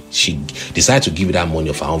that money. She decided to give you that money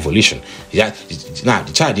of her own volition. Now,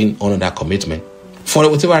 the child didn't honor that commitment for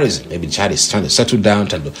whatever reason. Maybe the child is trying to settle down,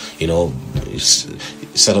 trying to,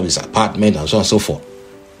 set up his apartment and so on and so forth.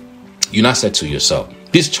 You now said to yourself,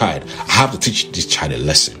 this child, I have to teach this child a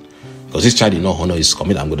lesson. Because this child did not honor his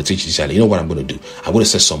commitment. I'm going to teach this child. You know what I'm going to do? I'm going to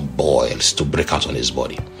set some boils to break out on his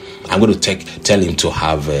body. I'm going to tell him to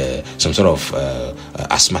have some sort of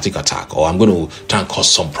asthmatic attack, or I'm going to try and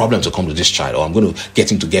cause some problem to come to this child, or I'm going to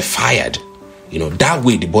get him to get fired. That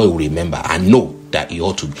way the boy will remember and know that he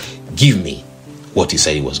ought to give me what he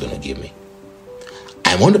said he was going to give me.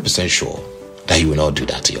 I'm 100% sure that you will not do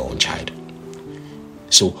that to your own child.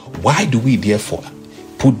 So why do we therefore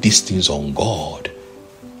put these things on God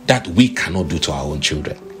that we cannot do to our own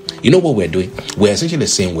children? You know what we're doing? We're essentially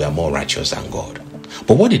saying we are more righteous than God.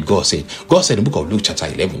 But what did God say? God said in the book of Luke chapter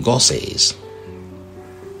 11, God says,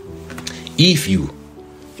 if you,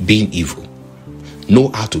 being evil, know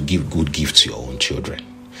how to give good gifts to your own children,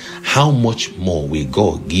 how much more will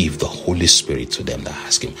God give the Holy Spirit to them that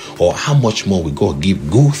ask him? Or how much more will God give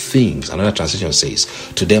good things, another translation says,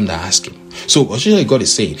 to them that ask him? So essentially God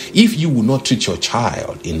is saying, if you will not treat your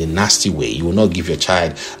child in a nasty way, you will not give your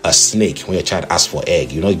child a snake when your child asks for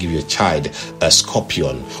egg, you will not give your child a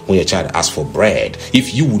scorpion when your child asks for bread.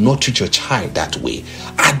 If you will not treat your child that way,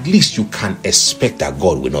 at least you can expect that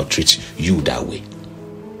God will not treat you that way.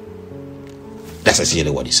 That's essentially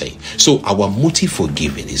what he's saying. So our motive for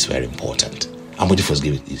giving is very important. Our motive for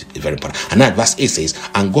giving is very important. And now verse 8 says,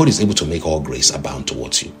 and God is able to make all grace abound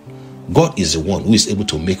towards you. God is the one who is able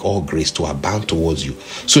to make all grace to abound towards you,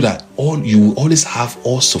 so that you will always have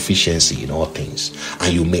all sufficiency in all things,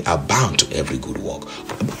 and you may abound to every good work.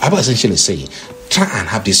 I'm essentially saying, try and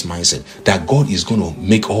have this mindset that God is going to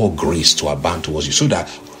make all grace to abound towards you, so that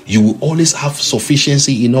you will always have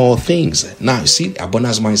sufficiency in all things. Now, you see,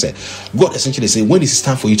 abundance mindset. God essentially says, when it is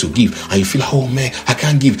time for you to give, and you feel, oh man, I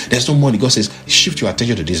can't give, there's no money. God says, shift your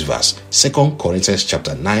attention to this verse, 2 Corinthians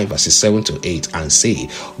chapter 9, verses 7 to 8, and say,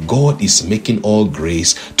 God is making all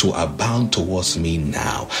grace to abound towards me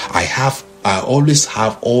now. I always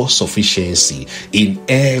have all sufficiency in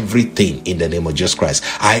everything in the name of Jesus Christ.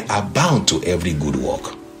 I abound to every good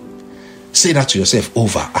work. Say that to yourself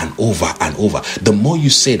over and over and over. The more you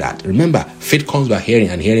say that, remember, faith comes by hearing,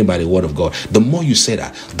 and hearing by the word of God. The more you say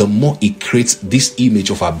that, the more it creates this image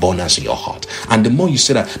of abundance in your heart. And the more you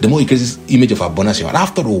say that, the more it creates this image of abundance in your heart.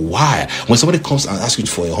 After a while, when somebody comes and asks you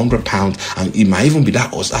for £100, and it might even be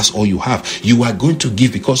that's all you have, you are going to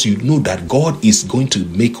give, because you know that God is going to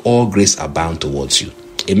make all grace abound towards you.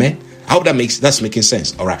 Amen. I hope that's making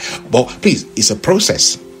sense. All right. But please, it's a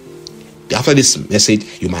process. After this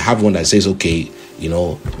message, you might have one that says, okay,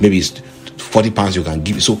 maybe it's £40 you can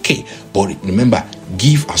give. It's okay. But remember,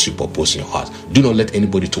 give as you purpose in your heart. Do not let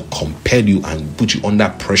anybody to compel you and put you under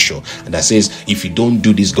pressure, and that says, if you don't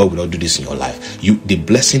do this, God will not do this in your life. The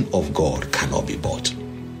blessing of God cannot be bought.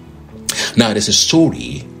 Now, there's a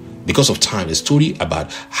story Because of time, the story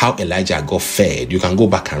about how Elijah got fed, you can go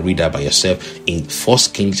back and read that by yourself in 1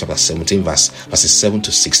 Kings chapter 17, verses 7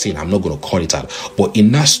 to 16. I'm not going to call it out. But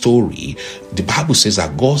in that story, the Bible says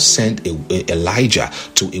that God sent Elijah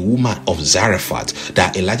to a woman of Zarephath,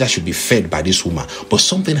 that Elijah should be fed by this woman. But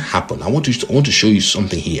something happened. I want to show you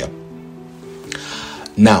something here.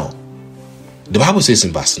 Now, the Bible says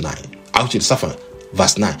in verse 9, actually,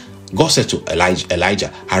 verse 9, God said to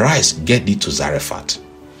Elijah, arise, get thee to Zarephath,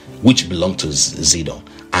 which belonged to Zidon,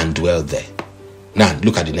 and dwell there. Now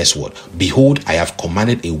look at the next word. Behold, I have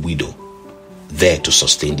commanded a widow there to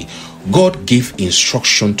sustain thee. God gave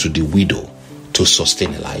instruction to the widow to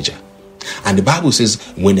sustain Elijah. And the Bible says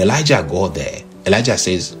when Elijah got there, Elijah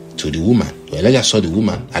says to the woman, when Elijah saw the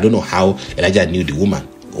woman, I don't know how Elijah knew the woman.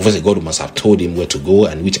 Obviously, God must have told him where to go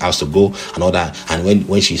and which house to go and all that. And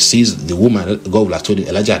when she sees the woman, God will have told him,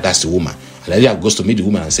 Elijah, that's the woman. Elijah goes to meet the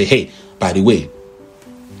woman and say, hey, by the way,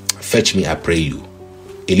 fetch me, I pray you,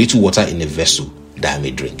 a little water in a vessel that I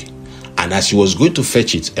may drink. And as she was going to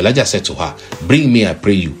fetch it, Elijah said to her, bring me, I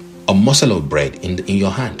pray you, a morsel of bread in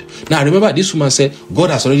your hand. Now remember, this woman said, God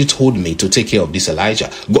has already told me to take care of this Elijah.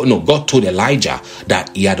 God told Elijah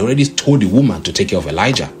that he had already told the woman to take care of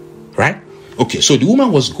Elijah, right? Okay, so the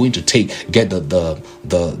woman was going to get the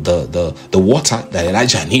water that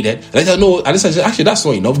Elijah needed. Elijah said, actually, that's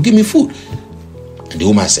not enough. Give me food. And the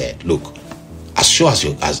woman said, look, as sure as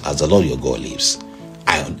the Lord your God lives,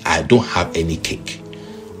 I don't have any cake.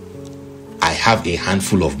 I have a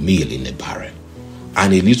handful of meal in a barrel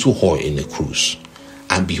and a little oil in a cruse.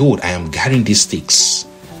 And behold, I am gathering these sticks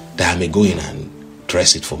that I may go in and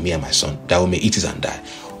dress it for me and my son, that we may eat it and die.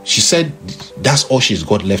 She said that's all she's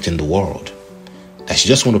got left in the world. That she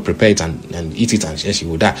just want to prepare it and eat it and she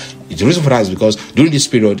will die. The reason for that is because during this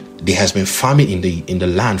period, there has been famine in the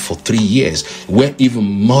land for 3 years, where even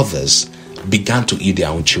mothers began to eat their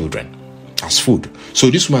own children as food. So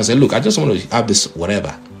this woman said, look, I just want to have this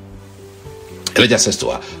whatever. Elijah says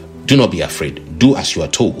to her, do not be afraid. Do as you are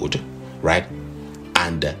told, right?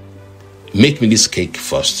 And make me this cake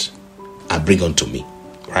first and bring unto me,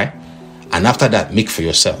 right? And after that, make for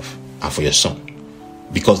yourself and for your son.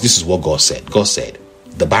 Because this is what God said. God said,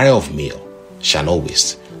 the barrel of meal shall not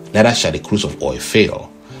waste, neither shall the cruse of oil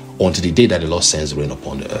fail, until the day that the Lord sends rain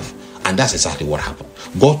upon the earth. And that's exactly what happened.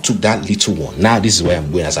 God took that little one. Now this is where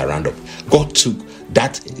I'm going as I round up. God took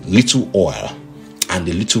that little oil and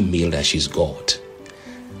the little meal that she's got.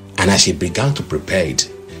 And as she began to prepare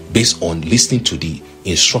it, based on listening to the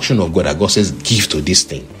instruction of God, that God says, give to this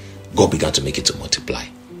thing, God began to make it to multiply.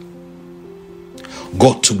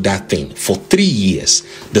 God took that thing for 3 years,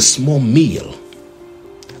 the small meal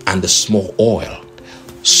and the small oil,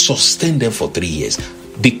 sustained them for 3 years.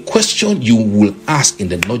 The question you will ask in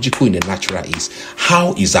the logical, in the natural is,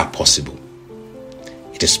 how is that possible?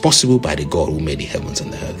 It is possible by the God who made the heavens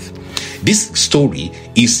and the earth. This story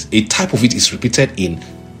is a type of it is repeated in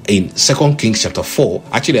 2 Kings chapter 4.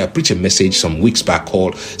 Actually, I preached a message some weeks back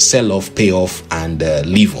called Sell Off, Pay Off, and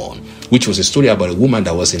Live On, which was a story about a woman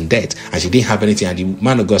that was in debt and she didn't have anything. And the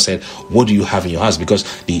man of God said, what do you have in your house? Because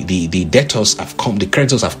the debtors have come, the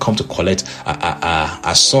creditors have come to collect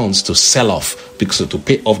our sons to sell off, because to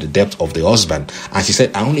pay off the debt of the husband. And she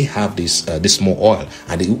said, I only have this small oil.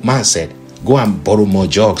 And the man said, go and borrow more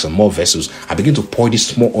jugs and more vessels and begin to pour this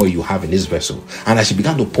small oil you have in this vessel. And as she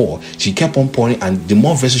began to pour, she kept on pouring, and the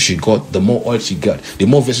more vessels she got, the more oil she got. The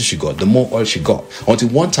more vessels she got, the more oil she got. Until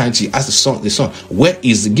one time she asked the son,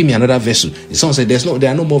 give me another vessel. The son said,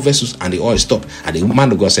 there are no more vessels, and the oil stopped. And the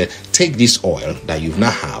man of God said, take this oil that you now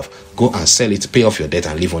have, go and sell it, pay off your debt,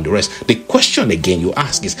 and live on the rest. The question again you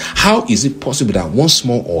ask is, how is it possible that one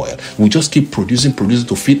small oil will just keep producing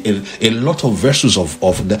to feed a lot of vessels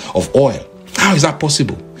of oil? How is that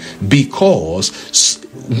possible? Because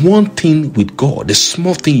one thing with God, the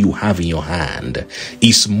small thing you have in your hand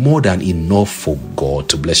is more than enough for God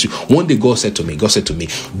to bless you. One day God said to me,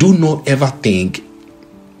 do not ever think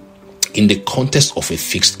in the context of a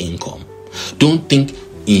fixed income. Don't think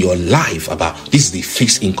in your life about, this is the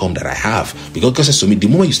fixed income that I have. Because God says to me, the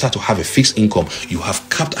moment you start to have a fixed income, you have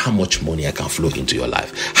capped how much money I can flow into your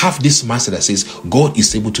life. Have this mindset that says, God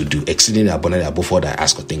is able to do exceedingly abundantly above all that I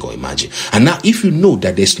ask or think or imagine. And now, if you know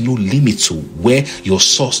that there's no limit to where your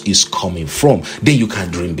source is coming from, then you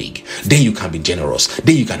can dream big. Then you can be generous.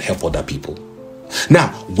 Then you can help other people. Now,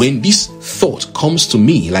 when this thought comes to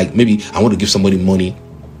me, like maybe I want to give somebody money,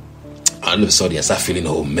 all of a sudden I start feeling,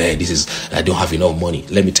 oh man, I don't have enough money.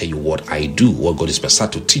 Let me tell you what I do, what God is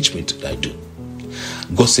start to teach me I do.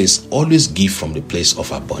 God says, always give from the place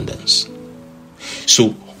of abundance. So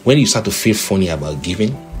when you start to feel funny about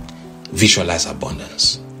giving, visualize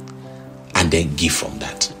abundance and then give from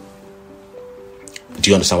that. Do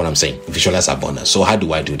you understand what I'm saying? Visualize abundance. So how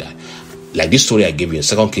do I do that? Like this story I gave you in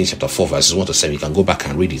 2 Kings chapter 4 verses 1 to 7. You can go back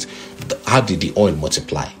and read it. How did the oil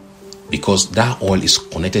multiply? Because that oil is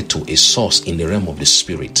connected to a source in the realm of the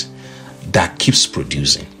spirit that keeps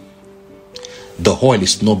producing. The oil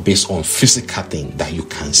is not based on physical thing that you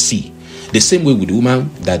can see. The same way with the woman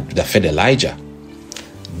that fed Elijah.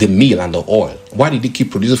 The meal and the oil. Why did it keep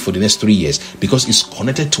producing for the next 3 years? Because it's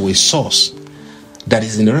connected to a source that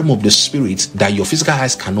is in the realm of the spirit that your physical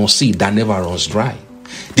eyes cannot see, that never runs dry.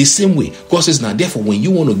 The same way, God says, now therefore, when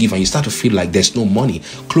you want to give and you start to feel like there's no money,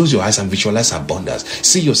 close your eyes and visualize abundance.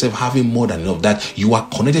 See yourself having more than enough, that you are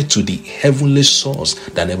connected to the heavenly source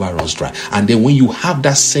that never runs dry. And then when you have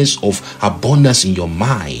that sense of abundance in your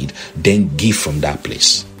mind, then give from that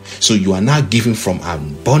place. So you are not giving from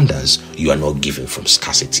abundance, you are not giving from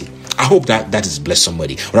scarcity. I hope that is blessed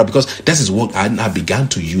somebody, right? Because that is what I began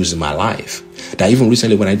to use in my life. That even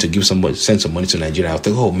recently when I need to give somebody, send some money to Nigeria, I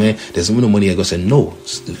think, oh man, there's no money. I go say, no,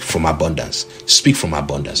 from abundance. Speak from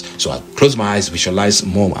abundance. So I close my eyes, visualize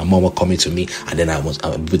more and more coming to me, and then I'm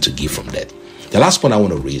able to give from that. The last point I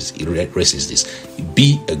want to raise is this: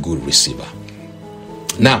 be a good receiver.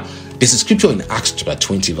 Now, there's a scripture in Acts chapter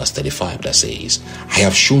 20 verse 35 that says, I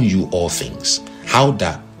have shown you all things, how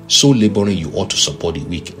that so laboring you ought to support the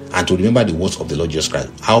weak, and to remember the words of the Lord Jesus Christ,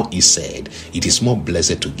 how he said, it is more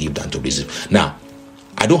blessed to give than to receive. Now,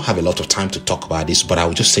 I don't have a lot of time to talk about this, but I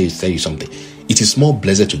will just tell you something. It is more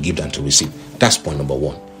blessed to give than to receive. That's point number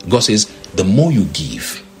one. God says, the more you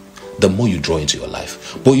give, the more you draw into your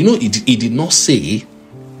life. But you know, it did not say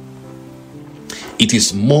it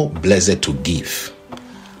is more blessed to give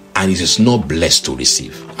and it is not blessed to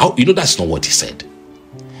receive. You know, that's not what he said.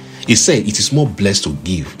 He said it is more blessed to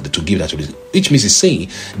give than to receive, which means he's saying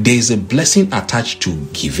there is a blessing attached to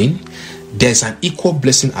giving. There's an equal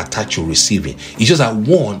blessing attached to receiving. It's just that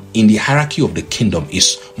one in the hierarchy of the kingdom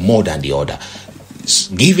is more than the other.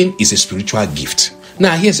 Giving is a spiritual gift.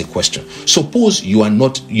 Now, here's a question. Suppose you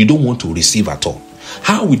don't want to receive at all.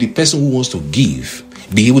 How will the person who wants to give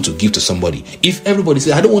be able to give to somebody? If everybody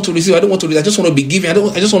says, I don't want to receive, I just want to be giving, I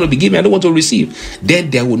just want to be giving, I don't want to receive, then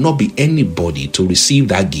there will not be anybody to receive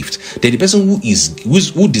that gift. Then the person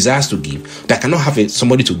who desires to give, that cannot have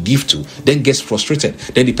somebody to give to, then gets frustrated.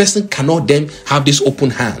 Then the person cannot then have these open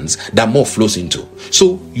hands that more flows into.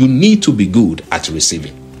 So you need to be good at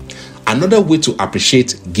receiving. Another way to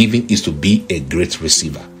appreciate giving is to be a great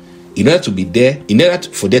receiver. In order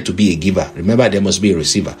for there to be a giver, remember there must be a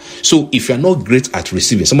receiver. So if you are not great at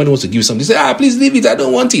receiving, somebody wants to give you something, say, please leave it, I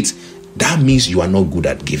don't want it. That means you are not good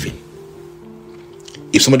at giving.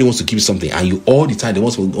 If somebody wants to give you something and you all the time they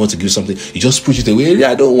want to give you something, you just push it away.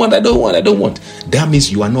 I don't want. That means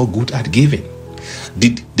you are not good at giving.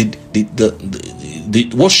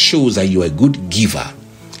 What shows that you are a good giver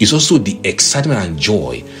is also the excitement and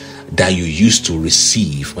joy that you use to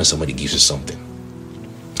receive when somebody gives you something.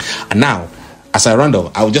 And now, as I round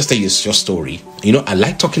up, I will just tell you your story. You know, I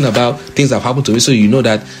like talking about things that have happened to me, so you know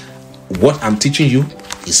that what I'm teaching you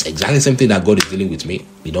is exactly the same thing that God is dealing with me.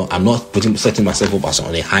 You know, I'm not setting myself up as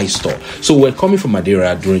on a high store. So we're coming from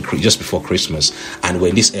Madeira just before Christmas, and we're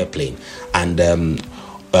in this airplane, and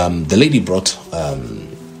the lady brought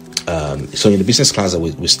so in the business class that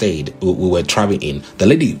we stayed, we were traveling in, the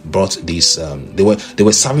lady brought this, they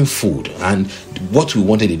were serving food, and what we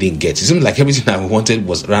wanted they didn't get. It seemed like everything that we wanted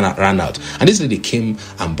was ran out. And this lady came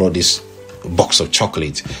and brought this box of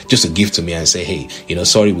chocolate just to give to me and say, hey,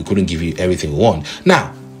 sorry, we couldn't give you everything we want.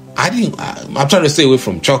 Now, I'm trying to stay away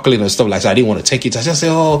from chocolate and stuff like that. I didn't want to take it. I just say,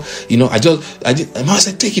 I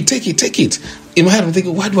said, take it. In my head, I'm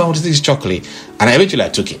thinking, why do I want to take this chocolate? And eventually I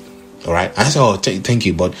took it. All right. And I said, thank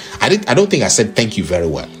you. But I don't think I said thank you very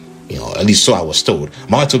well. At least so I was told.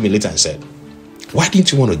 Mama told me later and said, why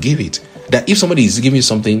didn't you want to give it? That if somebody is giving you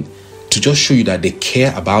something to just show you that they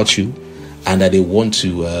care about you and that they want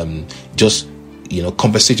to just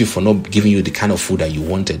compensate you for not giving you the kind of food that you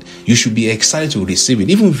wanted, you should be excited to receive it.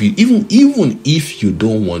 Even if you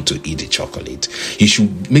don't want to eat the chocolate, you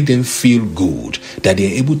should make them feel good that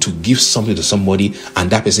they're able to give something to somebody and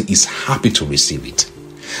that person is happy to receive it.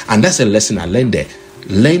 And that's a lesson I learned there.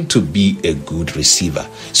 Learn to be a good receiver.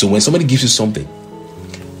 So when somebody gives you something,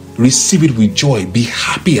 receive it with joy. Be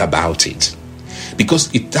happy about it. Because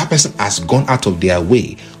if that person has gone out of their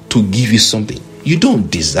way to give you something, you don't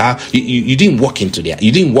deserve, you didn't walk into there.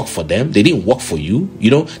 You didn't work for them. They didn't work for you.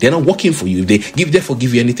 They're not working for you. If they therefore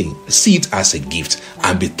give you anything, see it as a gift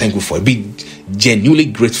and be thankful for it. Be genuinely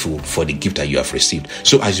grateful for the gift that you have received.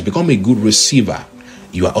 So as you become a good receiver,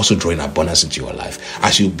 you are also drawing abundance into your life.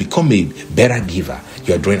 As you become a better giver,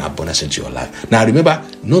 you are drawing abundance into your life. Now remember,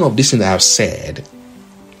 none of these things I have said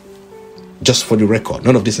just for the record,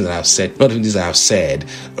 none of these things I have said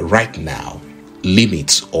right now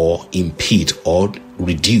limits or impede or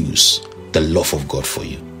reduce the love of God for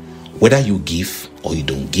you. Whether you give or you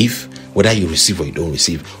don't give, whether you receive or you don't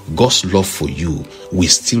receive, God's love for you will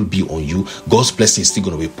still be on you. God's blessing is still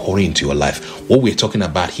going to be pouring into your life. What we're talking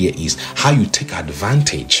about here is how you take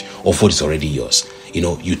advantage of what is already yours.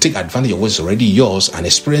 You take advantage of what is already yours and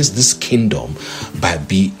experience this kingdom by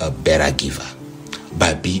being a better giver,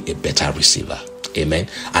 by being a better receiver. Amen.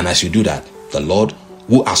 And as you do that, the Lord,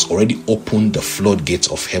 who has already opened the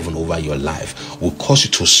floodgates of heaven over your life, will cause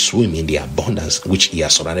you to swim in the abundance which He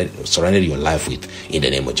has surrounded your life with, in the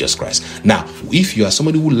name of Jesus Christ. Now, if you are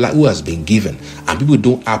somebody who has been given and people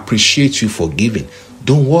don't appreciate you for giving,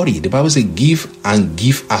 don't worry. The Bible says, give and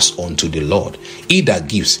give as unto the Lord. He that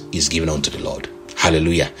gives is given unto the Lord.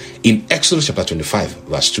 Hallelujah. In Exodus chapter 25,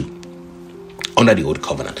 verse 2, under the old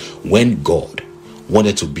covenant, when God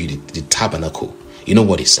wanted to build the tabernacle, you know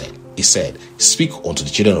what He said? He said, speak unto the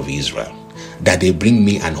children of Israel that they bring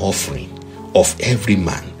me an offering of every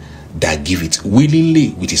man that give it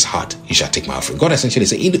willingly with his heart. You shall take my offering. God essentially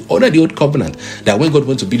said under the old covenant that when God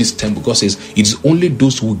went to build His temple, God says it is only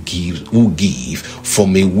those who give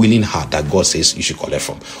from a willing heart that God says you should collect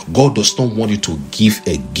from. God does not want you to give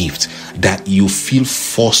a gift that you feel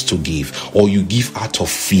forced to give, or you give out of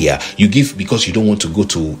fear. You give because you don't want to go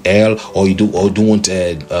to hell, or you don't want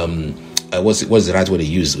what's the right word they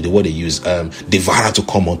use? The word they use, devourer to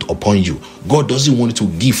come upon you. God doesn't want you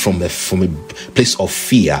to give from a place of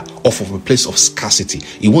fear or from a place of scarcity.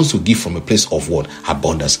 He wants to give from a place of what?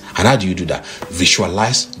 Abundance. And how do you do that?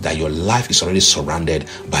 Visualize that your life is already surrounded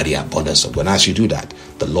by the abundance of God. And as you do that,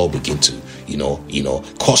 the Lord begin to,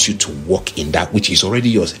 cause you to walk in that which is already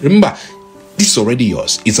yours. Remember, this is already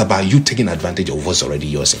yours. It's about you taking advantage of what's already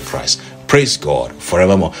yours in Christ. Praise God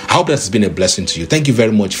forevermore. I hope that has been a blessing to you. Thank you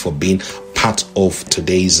very much for being part of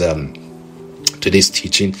today's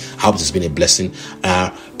teaching. I hope it's been a blessing.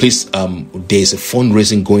 Please, there's a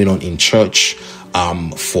fundraising going on in church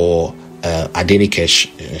for Adenike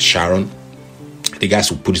Sharon. The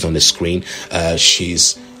guys will put it on the screen.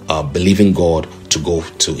 She's believing God to go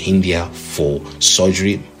to India for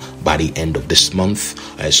surgery by the end of this month.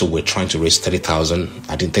 So we're trying to raise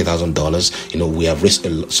 $30,000. We have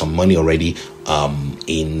raised some money already on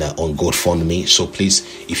GoFundMe. So please,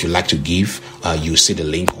 if you like to give, you see the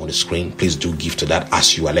link on the screen. Please do give to that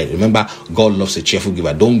as you are led. Remember, God loves a cheerful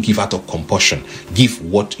giver. Don't give out of compulsion. Give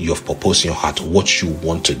what you have proposed in your heart, what you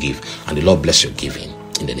want to give, and the Lord bless your giving.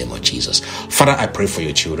 In the name of Jesus. Father, I pray for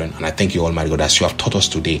your children, and I thank you, Almighty God, as you have taught us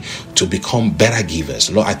today to become better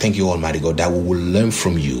givers. Lord, I thank you, Almighty God, that we will learn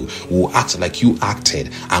from you, we will act like you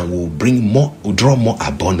acted, and we'll draw more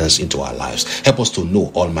abundance into our lives. Help us to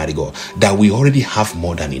know, Almighty God, that we already have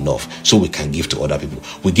more than enough, so we can give to other people.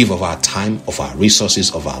 We give of our time, of our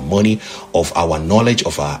resources, of our money, of our knowledge,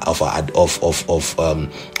 of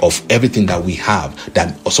everything that we have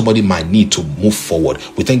that somebody might need to move forward.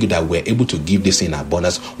 We thank you that we're able to give this in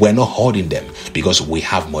abundance. We're not holding them because we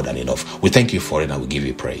have more than enough. We thank you for it and we give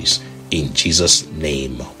you praise. In Jesus'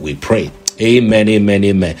 name we pray. Amen, amen,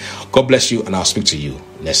 amen. God bless you, and I'll speak to you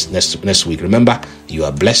next week. Remember, you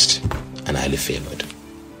are blessed and highly favored.